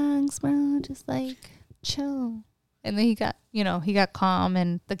 relax, bro. Just like chill. And then he got calm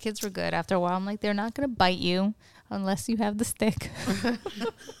and the kids were good after a while. I'm like, they're not going to bite you unless you have the stick.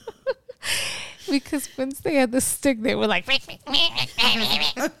 Because once they had the stick, they were like,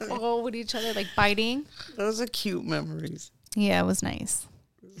 all with each other, like biting. Those are cute memories. Yeah, it was nice.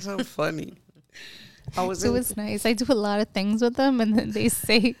 So funny. It was nice. I do a lot of things with them, and then they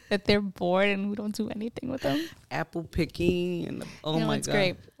say that they're bored, and we don't do anything with them. Apple picking and my it's God.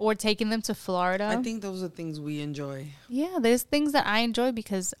 great. Or taking them to Florida. I think those are things we enjoy. Yeah, there's things that I enjoy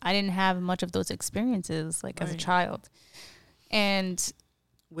because I didn't have much of those experiences like as a child, and.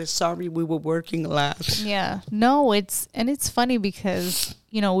 We're sorry we were working a lot. Yeah. No, it's funny because,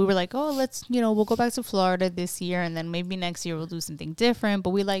 we were like, oh, let's, we'll go back to Florida this year and then maybe next year we'll do something different.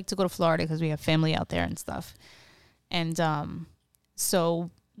 But we like to go to Florida because we have family out there and stuff. And so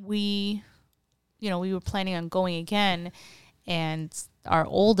we were planning on going again. And our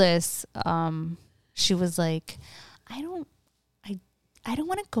oldest, she was like, I don't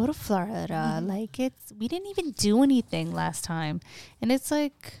want to go to Florida. Mm-hmm. Like we didn't even do anything last time. And it's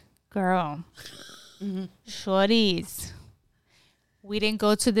like, girl, shorties, we didn't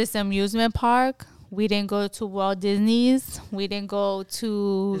go to this amusement park. We didn't go to Walt Disney's. We didn't go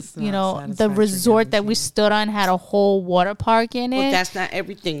to, the resort that we stood on had a whole water park in it. Well, that's not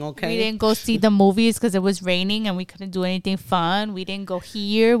everything, okay? We didn't go see the movies because it was raining and we couldn't do anything fun. We didn't go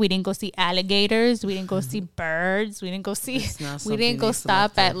here. We didn't go see alligators. We didn't go see birds. We didn't go see. We didn't go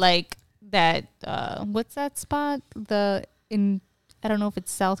stop at like that. What's that spot? I don't know if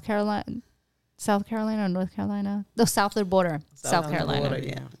it's South Carolina or North Carolina. The south of the border. South Carolina. Border,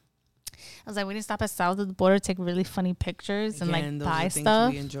 yeah. I was like, we didn't stop at south of the border, take really funny pictures and like buy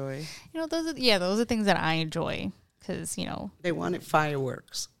stuff. We enjoy. Those are things that I enjoy because they wanted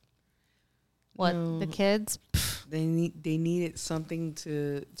fireworks. What the kids? They needed something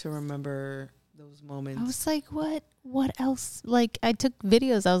to remember those moments. I was like, what else? Like I took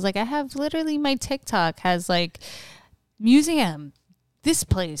videos. I was like, I have literally my TikTok has like museum, this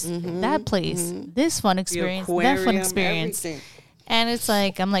place, that place, this fun experience, that fun experience. Everything. And it's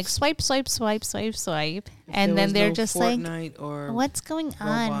like, I'm like, swipe. And then they're just Fortnite like, or what's going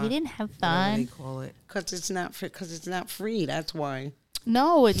on? We didn't have fun. They call it. Because it's not free. That's why.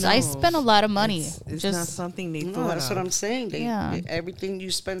 No, I spent a lot of money. It's just not something they thought that's of. what I'm saying. Everything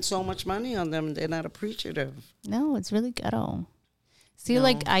you spend so much money on them, they're not appreciative. No, it's really ghetto. See,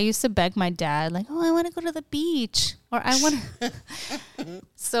 like, I used to beg my dad, like, oh, I want to go to the beach. Or I want to.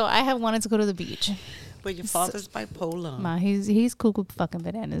 So I have wanted to go to the beach. But your father's bipolar. He's cuckoo fucking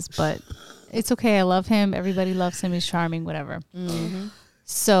bananas, but it's okay. I love him. Everybody loves him. He's charming, whatever. Mm-hmm.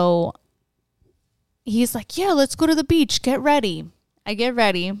 So he's like, yeah, let's go to the beach. Get ready. I get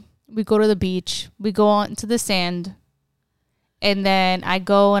ready. We go to the beach. We go on to the sand. And then I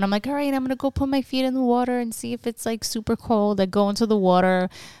go and I'm like, all right, I'm going to go put my feet in the water and see if it's like super cold. I go into the water.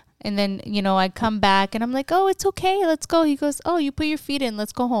 And then, I come back and I'm like, oh, it's okay. Let's go. He goes, oh, you put your feet in.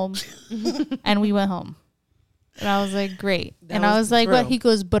 Let's go home. And we went home. And I was like, great. And I was like, what? He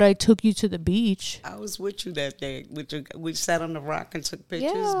goes, but I took you to the beach. I was with you that day. We sat on the rock and took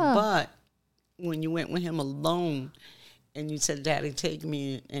pictures. Yeah. But when you went with him alone and you said, Daddy, take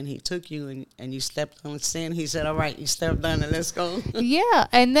me, and he took you and you stepped on the sand, he said, all right, you stepped on it, let's go. Yeah.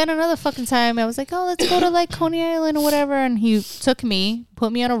 And then another fucking time I was like, oh, let's go to like Coney Island or whatever. And he took me,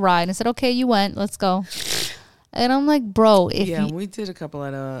 put me on a ride and said, okay, you went, let's go. And I'm like, bro, we did a couple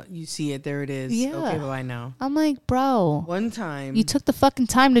at you see it, there it is. Yeah. Okay, bye now. I'm like, bro. One time. You took the fucking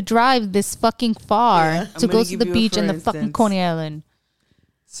time to drive this fucking far to go to the beach in the fucking Coney Island.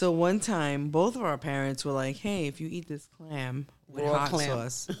 So one time, both of our parents were like, hey, if you eat this clam with hot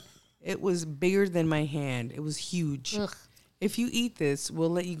sauce, it was bigger than my hand. It was huge. Ugh. If you eat this, we'll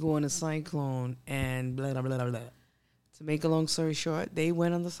let you go on a cyclone and blah, blah, blah, blah, blah. To make a long story short, they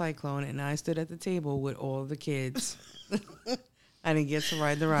went on the cyclone and I stood at the table with all the kids. I didn't get to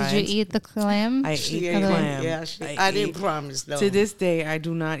ride the ride. Did you eat the clam? I ate the clam. Yeah, I didn't promise, though. To this day, I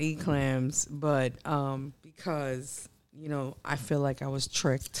do not eat clams, but because... I feel like I was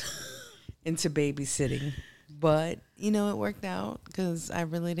tricked into babysitting. But, it worked out because I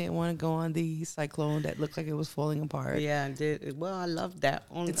really didn't want to go on the cyclone that looked like it was falling apart. Yeah, I did. Well, I love that.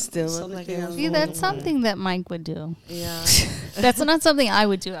 It still looked like it was. See, that's something that Mike would do. Yeah. That's not something I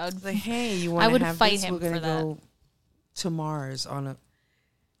would do. I would say, hey, you want to have fight this? him We're going for to that. go to Mars on a...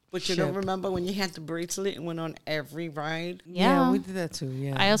 But you don't remember when you had the bracelet and went on every ride? Yeah. we did that too.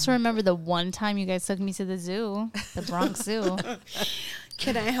 Yeah. I also remember the one time you guys took me to the zoo, the Bronx Zoo.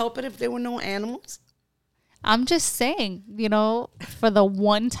 Can I help it if there were no animals? I'm just saying, you know, for the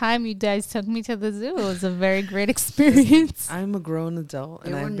one time you guys took me to the zoo, it was a very great experience. I'm a grown adult,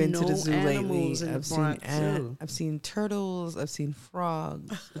 and There I've were been to the no zoo lately. animals in the Bronx Zoo. I've seen turtles, I've seen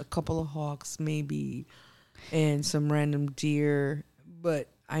frogs, a couple of hawks maybe, and some random deer. But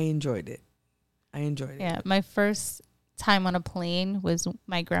I enjoyed it. Yeah, my first time on a plane was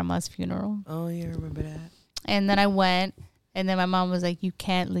my grandma's funeral. Oh yeah, I remember that. And then I went, and then my mom was like, "You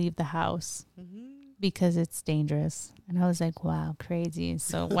can't leave the house because it's dangerous." And I was like, "Wow, crazy."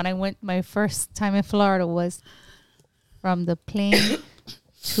 So when I went, my first time in Florida was from the plane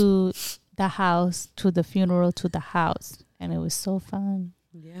to the house to the funeral to the house, and it was so fun.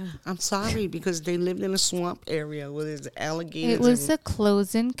 Yeah, I'm sorry because they lived in a swamp area where there's alligators. It was a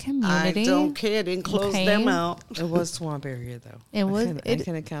closing community. I don't care. They didn't close them out. it was swamp area though. It was. I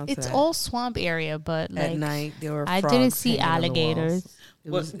can account to It's that. all swamp area, but like At night there were. I frogs didn't see hanging on the walls.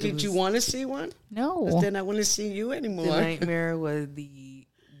 alligators. Did you want to see one? 'Cause No. then I want to see you anymore. The nightmare was the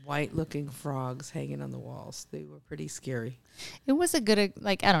white-looking frogs hanging on the walls. They were pretty scary. It was a good,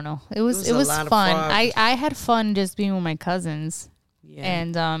 like, I don't know. It was a lot of fun. frogs. I had fun just being with my cousins. Yeah,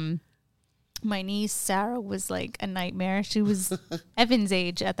 And my niece Sarah was like a nightmare. She was Evan's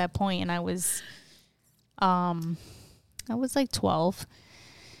age at that point, and I was like 12,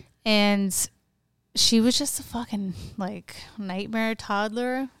 and she was just a fucking like nightmare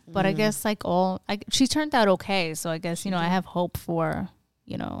toddler. But I guess like she turned out okay. So I guess I have hope for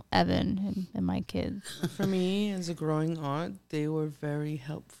Evan and my kids. for me as a growing aunt, they were very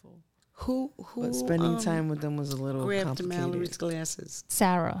helpful. Who But spending time with them was a little grabbed complicated. Mallory's glasses?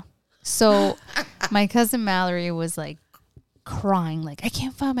 Sarah. So my cousin Mallory was like crying, like, "I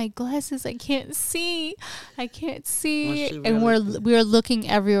can't find my glasses. I can't see. I can't see." she And really- we were looking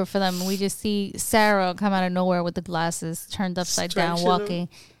everywhere for them. And we just see Sarah come out of nowhere with the glasses turned upside down, Stretching them. walking.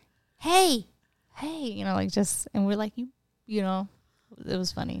 Hey, like just, and we're like, it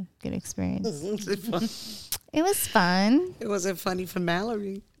was funny. Good experience. Was it fun? It was fun. It wasn't funny for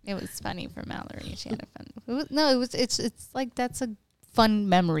Mallory. It was funny for Mallory. She had a fun. It's like that's a fun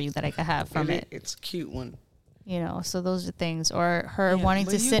memory that I could have from it. It's a cute one. So those are things. Or her Yeah, wanting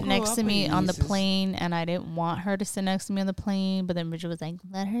but to you sit grew next up to me with on the nieces. plane, and I didn't want her to sit next to me on the plane, but then Bridget was like,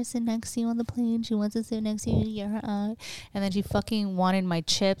 "Let her sit next to you on the plane. She wants to sit next to you. You're her aunt." And then she fucking wanted my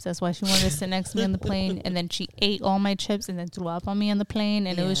chips. That's why she wanted to sit next to me on the plane. And then she ate all my chips and then threw up on me on the plane.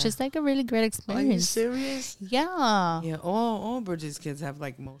 And it was Yeah. just like a really great Are you experience. serious? Yeah. Yeah, all Bridget's kids have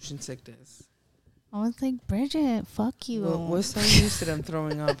like motion sickness. I was like, "Bridget, fuck you." We're so used to them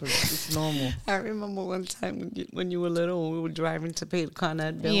throwing up. It's normal. I remember one time when you were little, and we were driving to pay the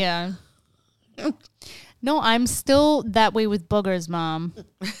Conrad bill. Yeah. No, I'm still that way with boogers, Mom.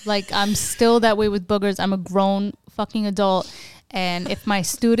 Like, I'm still that way with boogers. I'm a grown fucking adult. And if my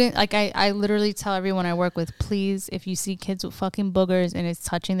student, like, I literally tell everyone I work with, please, if you see kids with fucking boogers and it's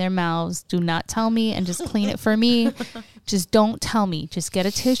touching their mouths, do not tell me and just clean it for me. Just don't tell me. Just get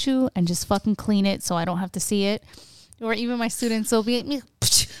a tissue and just fucking clean it so I don't have to see it. Or even my students will be like,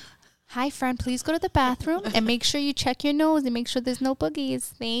 "Hi, friend, please go to the bathroom and make sure you check your nose and make sure there's no boogies.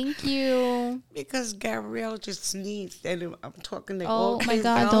 Thank you." Because Gabrielle just sneezed, and I'm talking to Oh all my kids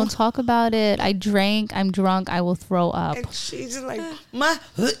God, now, don't talk about it. I drank, I'm drunk, I will throw up. And she's just like, my.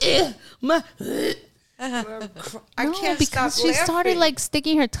 I No, can't because stop she started laughing. like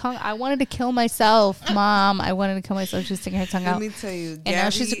sticking her tongue. I wanted to kill myself, Mom. I wanted to kill myself. She's sticking her tongue Let out. me tell you, And now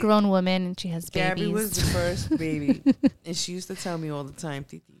she's a grown woman and she has babies. Gabby was the first baby, and she used to tell me all the time,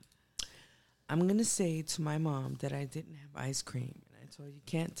 "Titi, I'm gonna say to my mom that I didn't have ice cream." And I told her, "You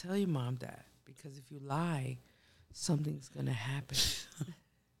can't tell your mom that because if you lie, something's gonna happen."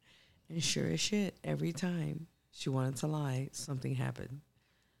 And sure as shit, every time she wanted to lie, something happened.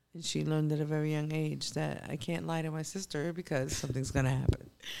 And she learned at a very young age that I can't lie to my sister because something's gonna happen.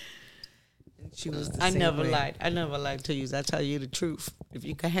 And she was the I same never way. lied. I never lied to you. I tell you the truth. If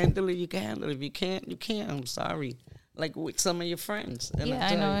you can handle it, you can handle it. If you can't, you can't. I'm sorry. Like with some of your friends. And Yeah, I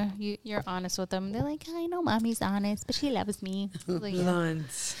tell know. You're honest with them. They're like, "I know Mommy's honest, but she loves me." Like, yeah.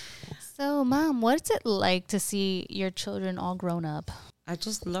 Blunt. So, Mom, what's it like to see your children all grown up? I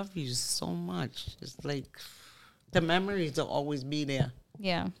just love you so much. It's like the memories will always be there.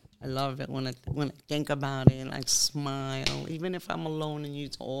 Yeah. I love it when I think about it and I smile. Even if I'm alone and you're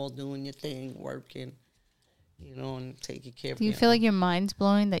all doing your thing, working, and taking care of Do you feel like your mind's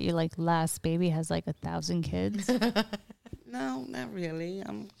blowing that your last baby has 1,000 kids? No, not really.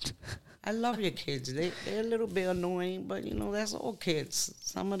 I love your kids. They're a little bit annoying, but you know that's all kids.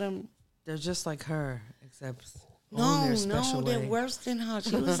 Some of them, they're just like her, except no, they're worse than her.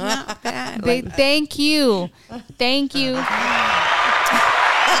 She was not bad. Thank you.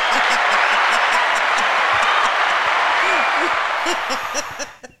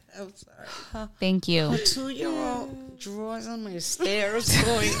 I'm sorry. Thank you. A 2-year-old draws on my stairs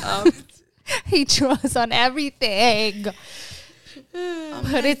going up. He draws on everything.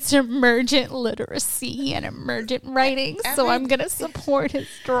 But it's emergent literacy and emergent writing, so I'm going to support his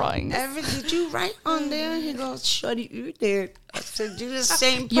drawings. Did you write on there? He goes, Shuddy, you did. I said, you're the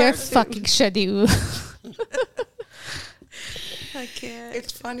same person. You're fucking Shadu. I can't.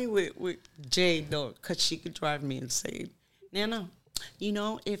 It's funny with Jade, though, because she could drive me insane. Nana, you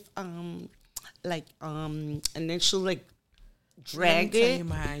know, if, and then she'll, like, drag it. You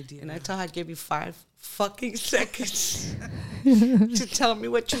my idea. And I tell her, I give you 5 fucking seconds to tell me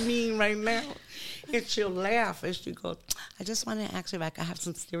what you mean right now. And she'll laugh and she goes, I just want to ask you if I could have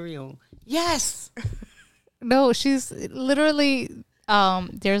some cereal. Yes. No, she's literally,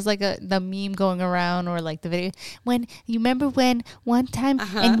 there's like the meme going around or like the video. When, you remember when, one time,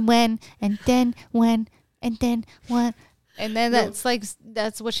 and when, and then when, and then what? And then that's like,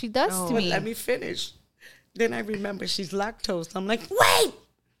 that's what she does to me. Let me finish. Then I remember she's lactose. I'm like, wait,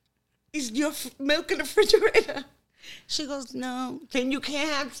 is your milk in the refrigerator? She goes, no, then you can't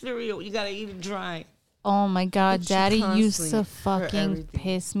have cereal. You got to eat it dry. Oh my God, Daddy used to fucking everything.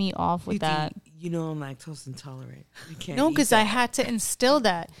 piss me off with that. You know I'm lactose intolerant. I can't No, eat because that. I had to instill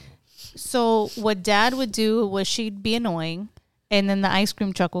that. So what Dad would do was she'd be annoying, and then the ice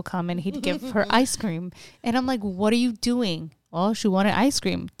cream truck will come and he'd give her ice cream. And I'm like, what are you doing? Oh, she wanted ice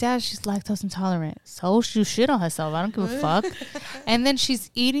cream. Dad, she's lactose intolerant. So she shit on herself. I don't give a fuck. And then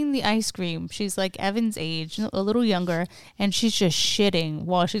she's eating the ice cream. She's like Evan's age, a little younger, and she's just shitting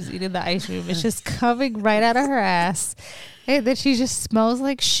while she's eating the ice cream. It's just coming right out of her ass. And then she just smells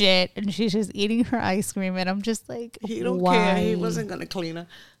like shit, and she's just eating her ice cream. And I'm just like, He don't why? care. He wasn't going to clean her.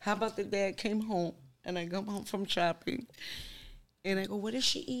 How about the dad came home, and I come home from shopping, and I go, what is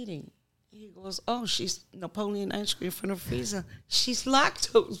she eating? He goes, oh, she's Napoleon ice cream from the freezer. She's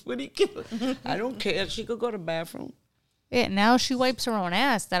lactose. What do you give her? I don't care. She could go to the bathroom. Yeah, now she wipes her own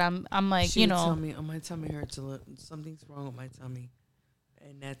ass. That I'm like, She you would know. tell me, oh, my tummy hurts a little. Something's wrong with my tummy.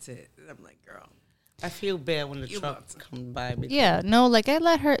 And that's it. And I'm like, girl. I feel bad when the truck comes by. Yeah, no, like I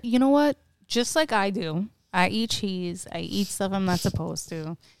let her, you know what? Just like I do. I eat cheese. I eat stuff I'm not supposed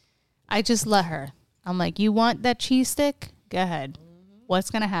to. I just let her. I'm like, you want that cheese stick? Go ahead. What's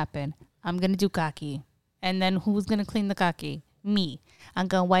going to happen? I'm going to do kaki. And then who's going to clean the kaki? Me. I'm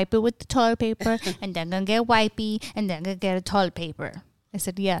going to wipe it with the toilet paper, and then I'm going to get wipey, and then I'm going to get a toilet paper. I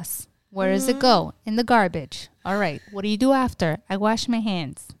said, yes. Where does it go? In the garbage. All right. What do you do after? I wash my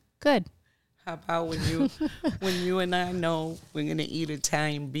hands. Good. How about when you and I know we're going to eat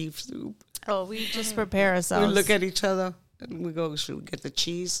Italian beef soup? Oh, we just prepare ourselves. We look at each other and we go, should we get the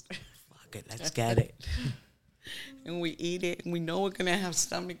cheese? Fuck it, let's get it. And we eat it, and we know we're gonna have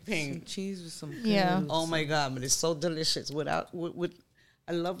stomach pain. Cheese with some Yeah. Oh my God, but it's so delicious.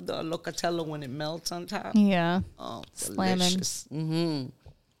 I love the locatello when it melts on top. Yeah. Oh, Slamming. delicious. Mm-hmm.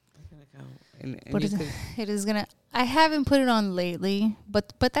 And But you it is gonna. I haven't put it on lately,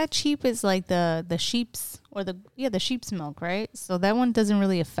 but that sheep is like the sheep's or the sheep's milk, right? So that one doesn't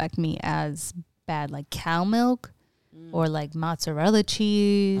really affect me as bad, like cow milk or like mozzarella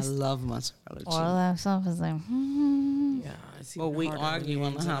cheese. I love mozzarella cheese. All that stuff is like. Yeah. It's Well, even we harder when argue you're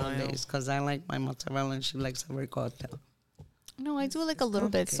on the in denial. holidays because I like my mozzarella and she likes her ricotta. No, I do like a little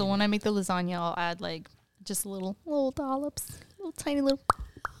bit. So when I make the lasagna, I'll add like just little dollops, little tiny little.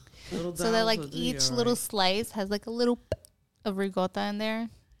 Little So that like dolls will do you each all little right. slice has like a little of ricotta in there.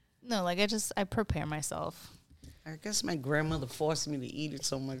 No, like I prepare myself. I guess my grandmother forced me to eat it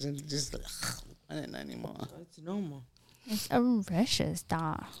so much and just I didn't anymore. It's normal. It's delicious,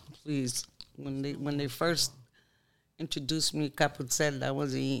 da. Please, when they first introduced me to capuzzella, I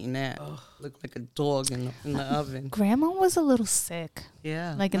wasn't eating that. Looked like a dog in the oven. Grandma was a little sick.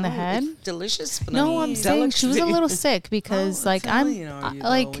 Yeah, Like in the head? It's delicious. But No, I I'm mean, saying she was a delicacy. little sick because like Italian, I'm are you, though?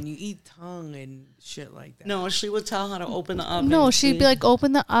 like when you eat tongue and shit like that. No, she would tell her to open the oven. no, she'd See? be like,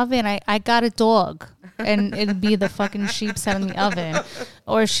 open the oven. I got a dog. And it'd be the fucking sheep's head in the oven.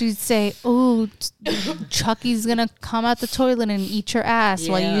 Or she'd say, oh, Chucky's going to come out the toilet and eat your ass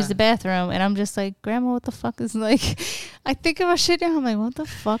while you Yeah. use the bathroom. And I'm just like, Grandma, what the fuck is like, I think about shit now. I'm like, what the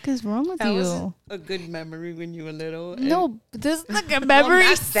fuck is wrong with That was you? a good memory when you were little. And- No, this is like a No, memory.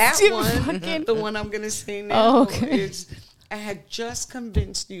 not that You one. fucking- The one I'm gonna say now. Oh, okay. Is I had just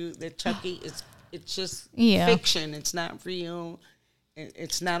convinced you that Chucky it's just Yeah. fiction. It's not real.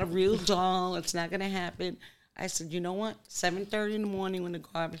 It's not a real doll. It's not going to happen. I said, you know what? 7:30 in the morning when the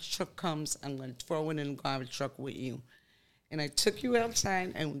garbage truck comes, I'm going to throw it in the garbage truck with you. And I took you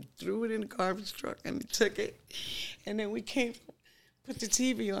outside, and we threw it in the garbage truck, and we took it. And then we came, put the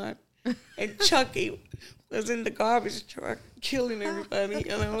TV on, and Chucky was in the garbage truck killing everybody.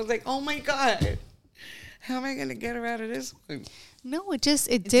 And I was like, oh, my God. How am I going to get her out of this one? No, it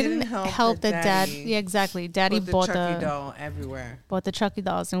didn't help that Dad. Yeah, exactly. Daddy bought the Chucky doll everywhere. Bought the Chucky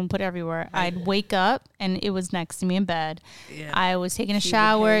dolls and put it everywhere. I'd wake up and it was next to me in bed. Yeah. I was taking a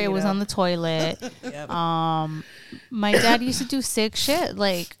shower. It was on the toilet. Yep. My dad used to do sick shit.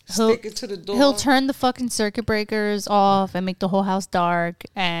 Like stick it to the door. He'll turn the fucking circuit breakers off and make the whole house dark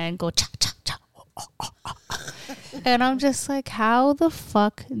and go cha cha cha. And I'm just like, how the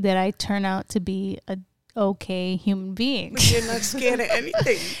fuck did I turn out to be a okay human being? You're not scared of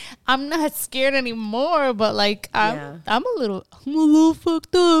anything. I'm not scared anymore, but like I'm a little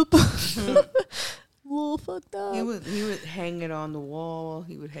fucked up. A little fucked up. He would hang it on the wall.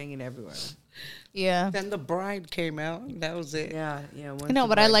 He would hang it everywhere. Yeah. Then the bride came out. That was it. Yeah. No,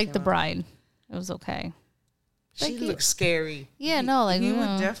 but I liked the bride. It was okay. She looked scary. Yeah, he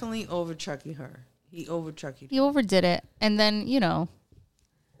would definitely over Chucky her. He over Chucky. He overdid it, and then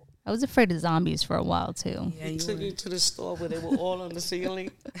I was afraid of zombies for a while too. Yeah, he took you to the store where they were all on the ceiling.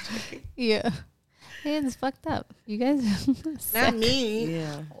 Yeah. It's fucked up. You guys not me.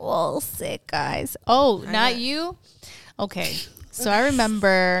 Yeah. All sick guys. Oh, not you? Okay. So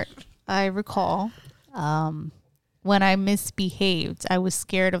I recall when I misbehaved, I was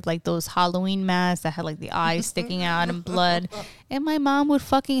scared of like those Halloween masks that had like the eyes sticking out and blood. And my mom would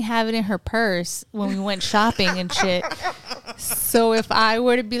fucking have it in her purse when we went shopping and shit. So if I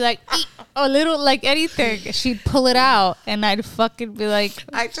were to be like, eat a little, like anything, she'd pull it out and I'd fucking be like.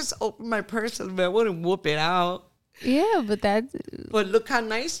 I just opened my purse and I wouldn't whoop it out. Yeah, but But look how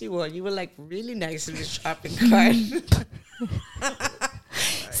nice you were. You were like really nice in the shopping cart.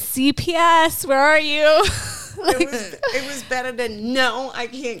 CPS, where are you? It was better than, no, I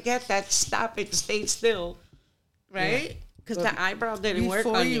can't get that. Stop it. Stay still. Right? Because the eyebrow didn't work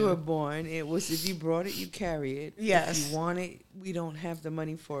on you. Before you were born, it was if you brought it, you carry it. Yes. If you want it, we don't have the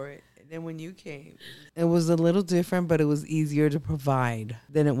money for it. And then when you came, it was a little different, but it was easier to provide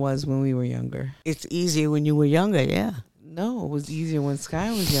than it was when we were younger. It's easier when you were younger, yeah. No, it was easier when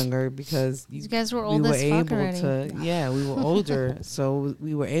Sky was younger because you guys were old as fuck already. Yeah, we were older, so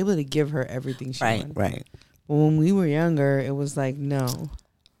we were able to give her everything she wanted. Right. But when we were younger, it was like, no,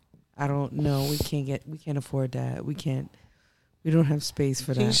 I don't know. We can't afford that. We don't have space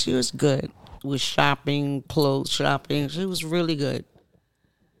for that. She was good with shopping, clothes shopping. She was really good.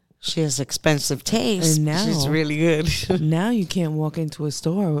 She has expensive taste. And now she's really good. Now you can't walk into a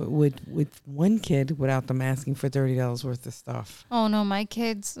store with one kid without them asking for $30 worth of stuff. Oh no, my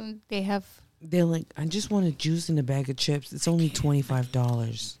kids, they're like, I just want a juice and a bag of chips. It's only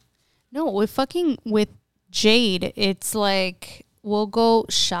 $25. No, with Jade, it's like we'll go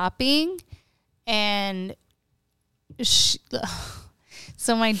shopping and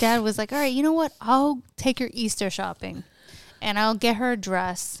so my dad was like, all right, you know what? I'll take her Easter shopping and I'll get her a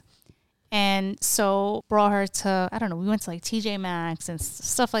dress. And so brought her to, I don't know, we went to like TJ Maxx and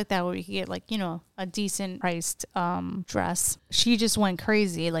stuff like that where you could get like, a decent priced dress. She just went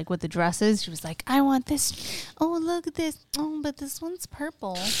crazy like with the dresses. She was like, I want this. Oh, look at this. Oh, but this one's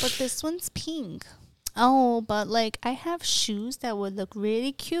purple, but this one's pink. Oh, but like I have shoes that would look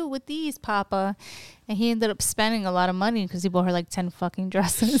really cute with these, Papa. And he ended up spending a lot of money because he bought her like 10 fucking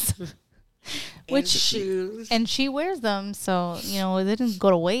dresses. Which shoes. And she wears them. So, it didn't go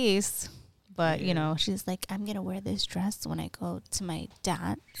to waste. But, she's like, I'm going to wear this dress when I go to my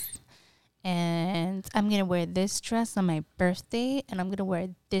dad's. And I'm going to wear this dress on my birthday. And I'm going to wear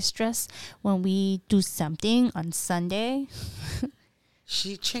this dress when we do something on Sunday.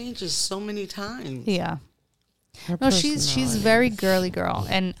 She changes so many times. Yeah. No, she's very girly girl.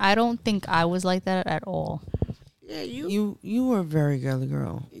 And I don't think I was like that at all. Yeah, you were a very girly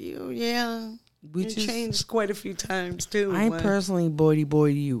girl. You changed quite a few times, too. I personally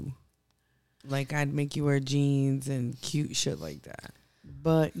boyed you. Like, I'd make you wear jeans and cute shit like that.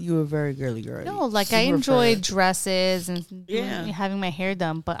 But you were very girly girl. No, like, I enjoyed dresses and having my hair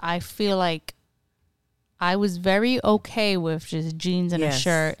done. But I feel like I was very okay with just jeans and a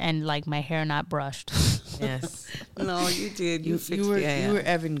shirt and, like, my hair not brushed. Yes. No, you did. You were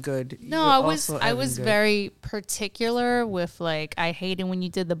Evan good. No, I was very particular with, like, I hated when you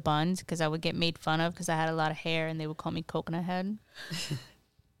did the buns because I would get made fun of because I had a lot of hair and they would call me coconut head.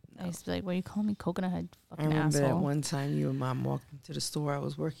 I used to be like, "What do you call me, coconut head? I Fucking remember asshole." that one time you and Mom walked into the store I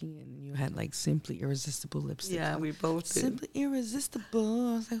was working in, and you had like Simply Irresistible lipstick. Yeah, we both did. Simply Irresistible.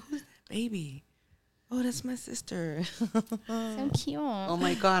 I was like, "Who's that baby?" Oh, that's my sister. So cute. Oh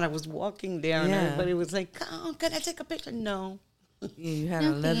my God, I was walking there and Yeah. everybody was like, "Oh, can I take a picture?" No. Yeah, you had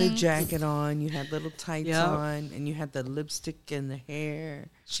a leather jacket on, you had little tights Yep. on, and you had the lipstick and the hair.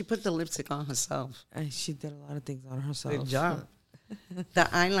 She put the lipstick on herself. And she did a lot of things on herself. Good job. The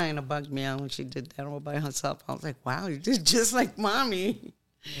eyeliner bugged me out when she did that all by herself. I was like, wow, you did just like mommy.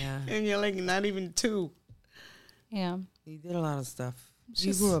 Yeah, And you're like not even 2. Yeah. you did a lot of stuff. You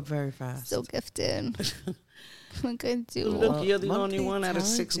Just grew up very fast. So gifted. What could do? Look, you're the Mom only ain't one out of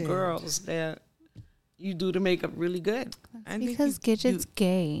 6 talented. girls that you do the makeup really good. I think Because Gidget's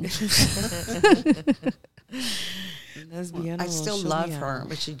gay. Let's be honest. I still show love me her, out.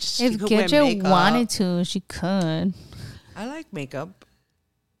 but she If could wear Gidget makeup. wanted to, she could. I like makeup.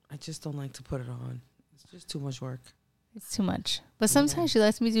 I just don't like to put it on. It's just too much work. It's too much. But sometimes she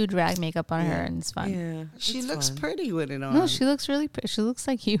lets me do drag makeup on her, Yeah. and it's fun. Yeah, She it's looks fun. pretty with it on. No, she looks really pretty. She looks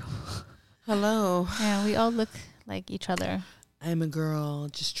like you. Hello. Yeah, we all look like each other. I'm a girl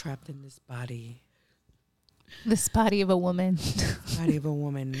just trapped in this body. This body of a woman. Body of a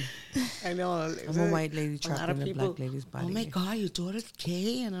woman. I know. I'm a white lady A trapped lot of in a people, black lady's body. oh my God, your daughter's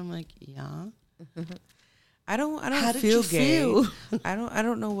gay? And I'm like, yeah. I don't How did feel you gay. feel? I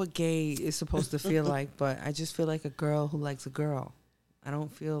don't know what gay is supposed to feel like, but I just feel like a girl who likes a girl. I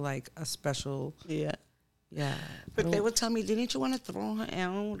don't feel like a special. Yeah. Yeah. But they would tell me, didn't you want to throw her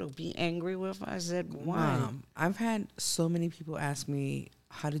out or be angry with her? I said, why? I've had so many people ask me,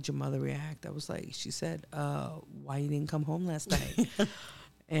 how did your mother react? I was like, she said, why you didn't come home last night?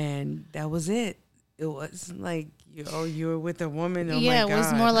 And that was it. It wasn't like, you were with a woman. Oh Yeah, my God. it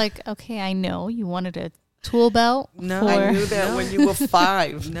was more like, okay, I know you wanted a tool belt. No, I for- knew that when you were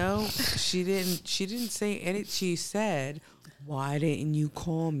 5. No, she didn't say anything. She said, why didn't you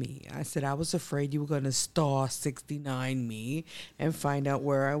call me? I said, I was afraid you were going to star 69 me and find out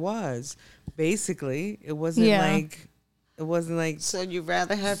where I was. Basically, it wasn't like, So you'd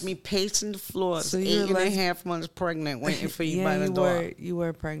rather have me pacing the floors, So 8 you're and a like- half months pregnant, waiting for you yeah, by the door. you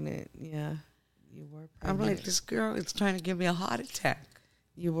were pregnant. Yeah. You were I'm pregnant. like, this girl is trying to give me a heart attack.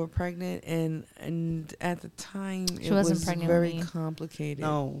 You were pregnant, and at the time, it wasn't was pregnant with very me. complicated.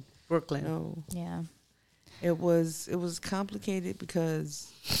 No, Brooklyn. No. Yeah. It was complicated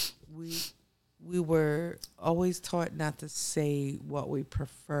because we were always taught not to say what we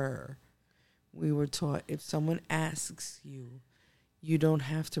prefer. We were taught if someone asks you, you don't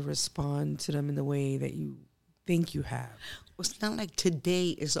have to respond to them in the way that you think you have. It's not like today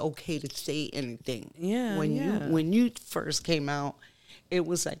is okay to say anything. Yeah, When you first came out, it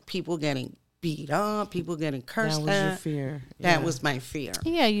was like people getting beat up, people getting cursed that was your at. fear. That Yeah. was my fear.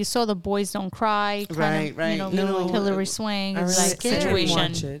 Yeah, you saw the boys don't cry. Kind Right. You know, No, like Hillary Swank. I It's really like scared. didn't situation.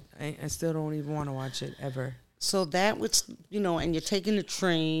 watch it. I still don't even want to watch it ever. So that was, and you're taking the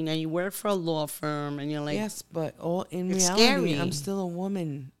train and you work for a law firm and you're like, Yes, but in It's reality, scary. I'm still a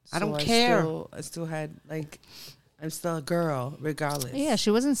woman. I don't care. I still had I'm still a girl, regardless. Yeah,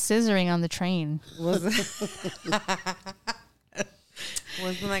 she wasn't scissoring on the train.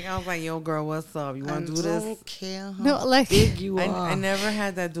 Wasn't like I was like, yo, girl, what's up? You want to do I this? don't care how No, like- big you are. I never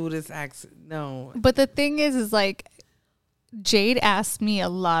had that do this accent. No. But the thing is like, Jade asked me a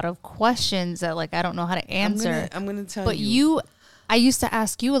lot of questions that like I don't know how to answer. I'm gonna tell But you. I used to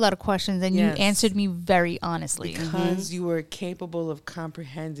ask you a lot of questions, and Yes. you answered me very honestly. Because you were capable of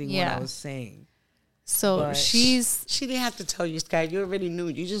comprehending what Yeah. I was saying. So But- she didn't have to tell you, Sky. You already knew.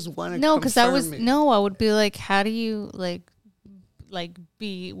 You just wanted no, to because I was it. I would be like, how do you like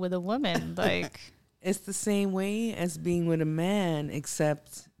be with a woman? Like, It's the same way as being with a man,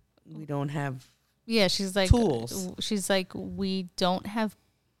 except we don't have. yeah, she's like Tools. She's like, we don't have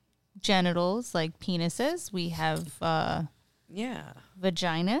genitals like penises. We have Yeah.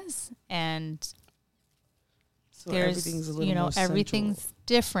 vaginas, and So there's everything's a little more everything's sensual.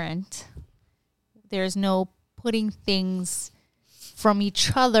 different. There's no putting things from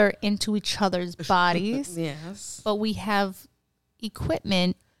each other into each other's bodies, Yes. but we have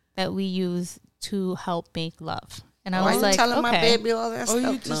equipment that we use to help make love. And I Why was you like, telling okay. my baby all that Oh,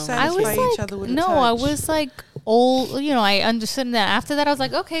 stuff? you just No. said- I was satisfy each like, other with a no, I touch. was like old, I understood that. After that, I was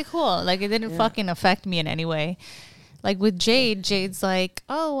like, okay, cool. Like, it didn't Yeah. fucking affect me in any way. Like with Jade's like,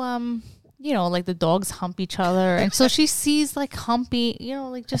 oh, like the dogs hump each other. And so she sees like humpy,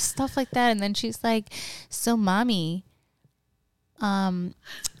 like just stuff like that. And then she's like, so mommy,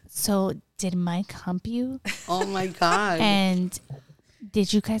 so did Mike hump you? Oh my God. And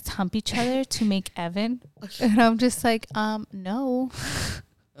did you guys hump each other to make Evan? And I'm just like, no.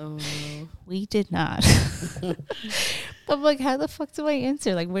 Oh, no. We did not. I'm like, how the fuck do I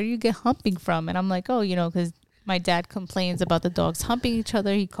answer? Like, where do you get humping from? And I'm like, oh, because my dad complains about the dogs humping each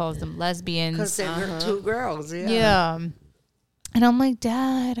other. He calls them lesbians. Because they're two girls, yeah. Yeah. And I'm like,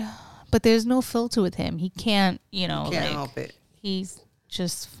 Dad, but there's no filter with him. He can't, Can't help it. He's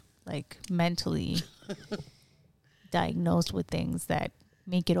just like mentally diagnosed with things that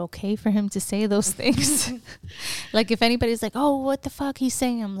make it okay for him to say those things. Like if anybody's like, oh, what the fuck he's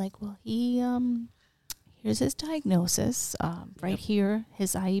saying? I'm like, well, here's his diagnosis. Right here,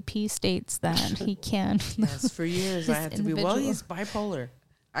 his IEP states that he can. Yes, for years I had to be, well, he's bipolar.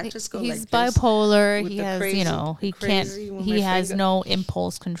 I just go He's like this bipolar. with He the has, crazy- he the can't, crazy with he my has finger. no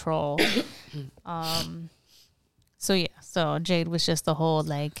impulse control. So yeah, so Jade was just the whole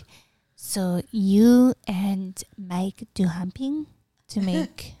like, so you and Mike do humping to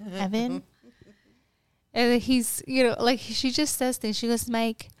make Evan? And he's, like she just says things. She goes,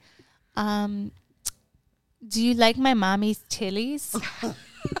 Mike, do you like my mommy's tillies?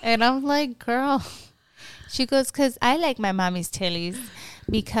 And I'm like, girl. She goes, because I like my mommy's tillies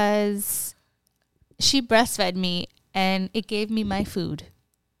because she breastfed me and it gave me my food.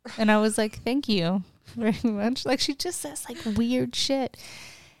 And I was like, thank you very much. Like she just says like weird shit.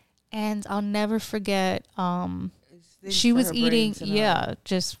 And I'll never forget, she was eating,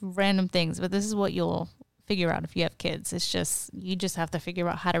 just random things. But this is what you'll figure out if you have kids. It's just, you just have to figure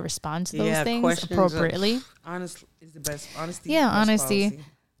out how to respond to those things appropriately. Honestly is the best. Honesty. Yeah, is the best honesty. policy.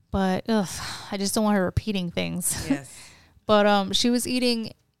 But I just don't want her repeating things. Yes. But she was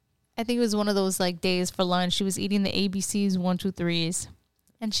eating, I think it was one of those like days for lunch. She was eating the ABCs 1, 2, 3s.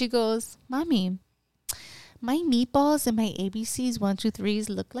 And she goes, Mommy, my meatballs and my ABCs 1, 2, 3s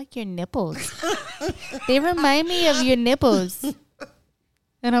look like your nipples. They remind me of your nipples.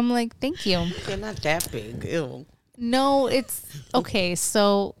 And I'm like, thank you. They're not that big. Ew. No, it's okay.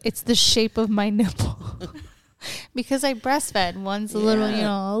 So it's the shape of my nipple. Because I breastfed. One's a little,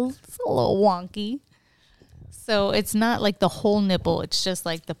 it's a little wonky. So it's not like the whole nipple. It's just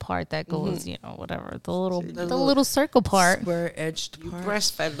like the part that goes, whatever, the little circle part. Square edged You part.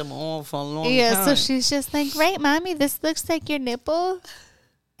 breastfed them all for a long time. Yeah. So she's just like, right, Mommy, this looks like your nipple,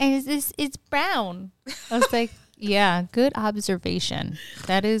 and it's brown. I was like, yeah, good observation.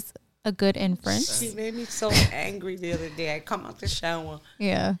 That is a good inference. She made me so angry the other day. I come out the shower.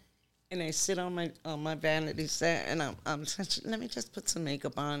 Yeah. And I sit on my vanity set, and I'm let me just put some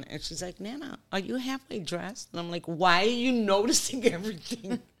makeup on. And she's like, Nana, are you halfway dressed? And I'm like, why are you noticing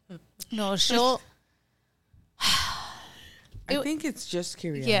everything? No, she'll. I think it's just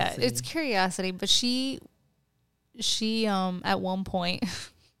curiosity. Yeah, it's curiosity. But she at one point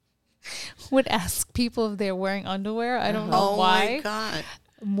would ask people if they're wearing underwear. I don't know why. Oh my God.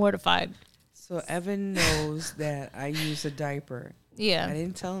 Mortified. So Evan knows that I use a diaper. Yeah. I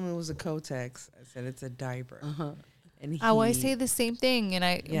didn't tell him it was a Kotex. I said it's a diaper. Uh-huh. And I always say the same thing.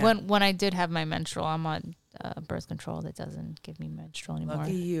 And when I did have my menstrual, I'm on birth control that doesn't give me menstrual anymore.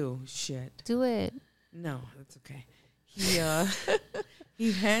 Lucky you. Shit. Do it. No, that's okay.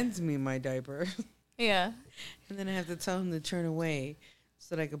 He hands me my diaper. Yeah. And then I have to tell him to turn away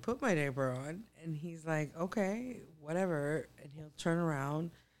so that I can put my diaper on. And he's like, okay, whatever. And he'll turn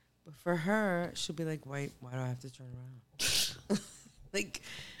around. But for her, she'll be like, why do I have to turn around? Like,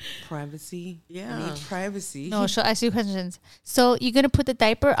 privacy. Yeah. I need privacy. No, she'll ask you questions. So you're going to put the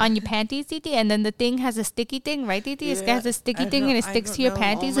diaper on your panties, Titi? And then the thing has a sticky thing, right, Titi? It has a sticky thing and it sticks to your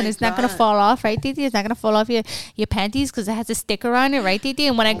panties and it's not going to fall off, right, Titi? It's not going to fall off your panties because it has a sticker on it, right, Titi?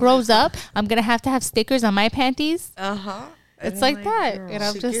 And when I grows up, I'm going to have stickers on my panties. Uh-huh. It's like that. And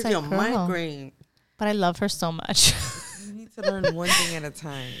I'm She just gives like, you a girl. migraine. But I love her so much. You need to learn one thing at a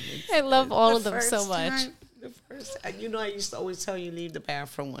time. I love all of The them so first much. time- The first, I used to always tell you leave the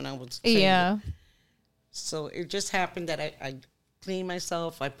bathroom when I was changing. Yeah. So it just happened that I cleaned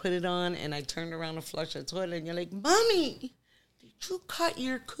myself, I put it on, and I turned around to flush the toilet, and you're like, Mommy, did you cut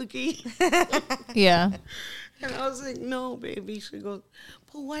your cookie? Yeah. And I was like, no, baby. She goes,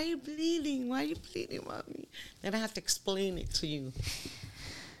 but why are you bleeding? Why are you bleeding, Mommy? Then I have to explain it to you.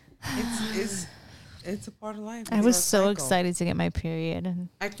 It's a part of life. I It's was our so cycle. excited to get my period. And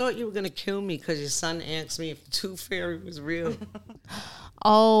I thought you were going to kill me because your son asked me if the tooth fairy was real.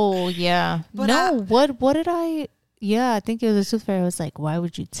 oh, yeah. But no, what did I? Yeah, I think it was the tooth fairy. I was like, why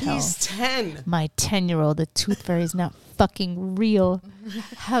would you tell He's 10. my 10-year-old the tooth fairy is not fucking real?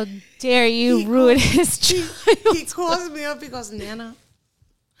 How dare you ruin his child? He calls me up. He goes, Nana,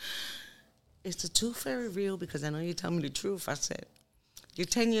 is the tooth fairy real? Because I know you tell me the truth. I said, you're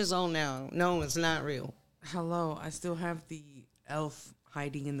 10 years old now. No, it's not real. Hello, I still have the elf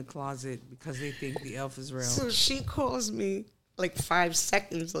hiding in the closet because they think the elf is real. So she calls me like 5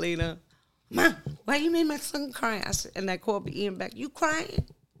 seconds later, "Ma, why you made my son cry?" I said, and I called Ian back. "You crying?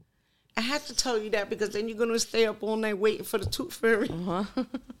 I had to tell you that because then you're gonna stay up all night waiting for the tooth fairy,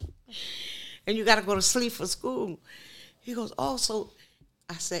 and you gotta go to sleep for school." He goes, "Oh, so."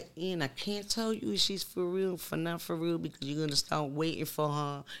 I said, "Ian, I can't tell you if she's for real, for not for real, because you're gonna start waiting for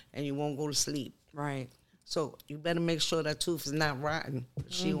her and you won't go to sleep. Right. So you better make sure that tooth is not rotten.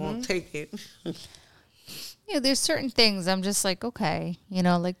 She won't take it." Yeah, there's certain things I'm just like, okay, you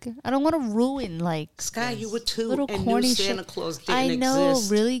know, like I don't want to ruin like Sky, you were 2 little and corny knew shit. Santa Claus didn't I know,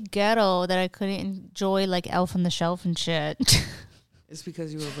 exist. really ghetto that I couldn't enjoy like Elf on the Shelf and shit. It's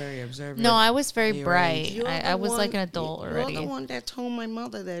because you were very observant. No, I was very You're bright. You're I the was like an one- adult You're already. the one that told my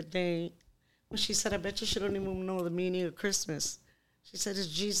mother that day when she said, "I bet you she don't even know the meaning of Christmas." She said, "It's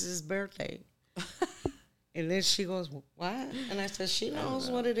Jesus' birthday." And then she goes, "What?" And I said, "She knows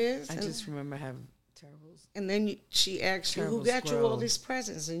what it is." I And, just remember having terribles. and then she asked you, "Who Terrible got you all squirrel. these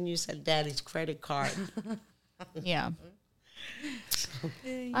presents?" And you said, "Daddy's credit card." Yeah.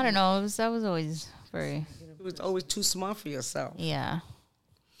 I don't know. I was always very, It was always too smart for yourself. yeah.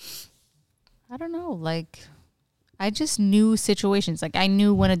 I don't know. Like, I just knew situations. Like, I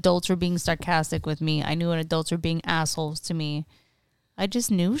knew when adults were being sarcastic with me. I knew when adults were being assholes to me. I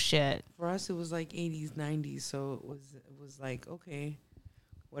just knew shit. For us, it was like 80s, 90s. So it was like, okay,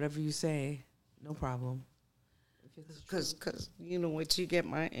 whatever you say, no problem. Because, you know, once you get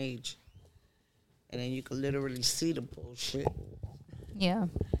my age, and then you can literally see the bullshit. Yeah.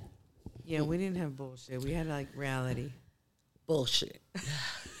 Yeah, we didn't have bullshit. We had like reality. Bullshit.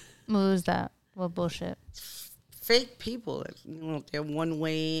 What was that? What bullshit? Fake people, you know, they're one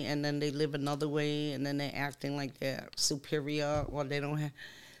way and then they live another way and then they're acting like they're superior or they don't have.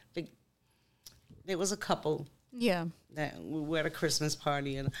 There was a couple Yeah. that we were at a Christmas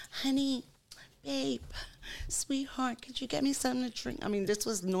party and, "Honey, babe, sweetheart, could you get me something to drink?" I mean, this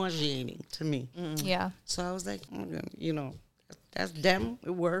was nauseating to me. Yeah. So I was like, "Oh, you know, that's them. It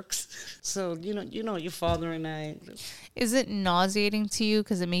works." So, you know, your father and I. Is it nauseating to you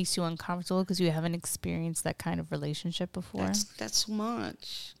because it makes you uncomfortable because you haven't experienced that kind of relationship before? That's too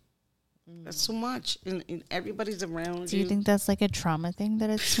much. That's too much. And everybody's around Do you think that's like a trauma thing that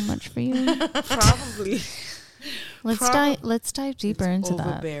it's too much for you? Probably. Let's dive deeper into that.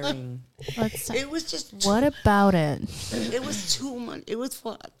 Overbearing. It was just. What about it? It was too much. It was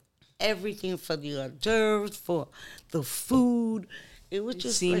for everything, for the hors d'oeuvres, for the food. It was It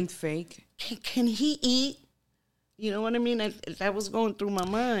just seemed like, fake. can he eat? You know what I mean? That was going through my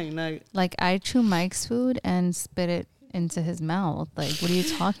mind. Like I chew Mike's food and spit it into his mouth. Like, what are you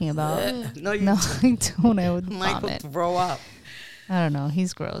talking about? No, you No, I don't. I would Mike vomit. would throw up. I don't know.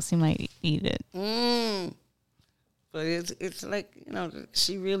 He's gross. He might eat it. But it's like, you know,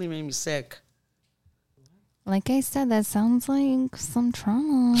 she really made me sick. Like I said, that sounds like some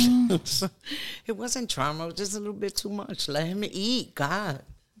trauma. It wasn't trauma. It was just a little bit too much. Let him eat. God.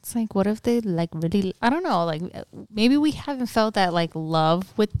 It's like, what if they like really, I don't know, like maybe we haven't felt that like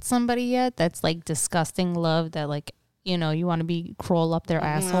love with somebody yet. That's like disgusting love that like, you know, you want to be crawl up their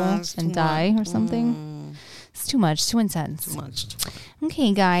asshole it's and too die much. or something. It's too much, too intense. Too much.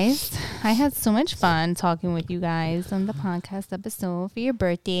 Okay, guys, I had so much fun talking with you guys on the podcast episode for your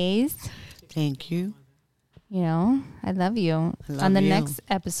birthdays. Thank you. You know, I love you. I love on the you. next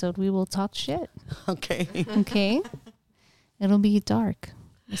episode, we will talk shit. Okay. Okay? It'll be dark,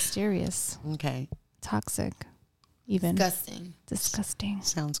 mysterious, Okay. toxic, even Disgusting. disgusting.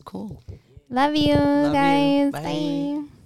 Sounds cool. Love you, Love you. guys. Bye. Bye.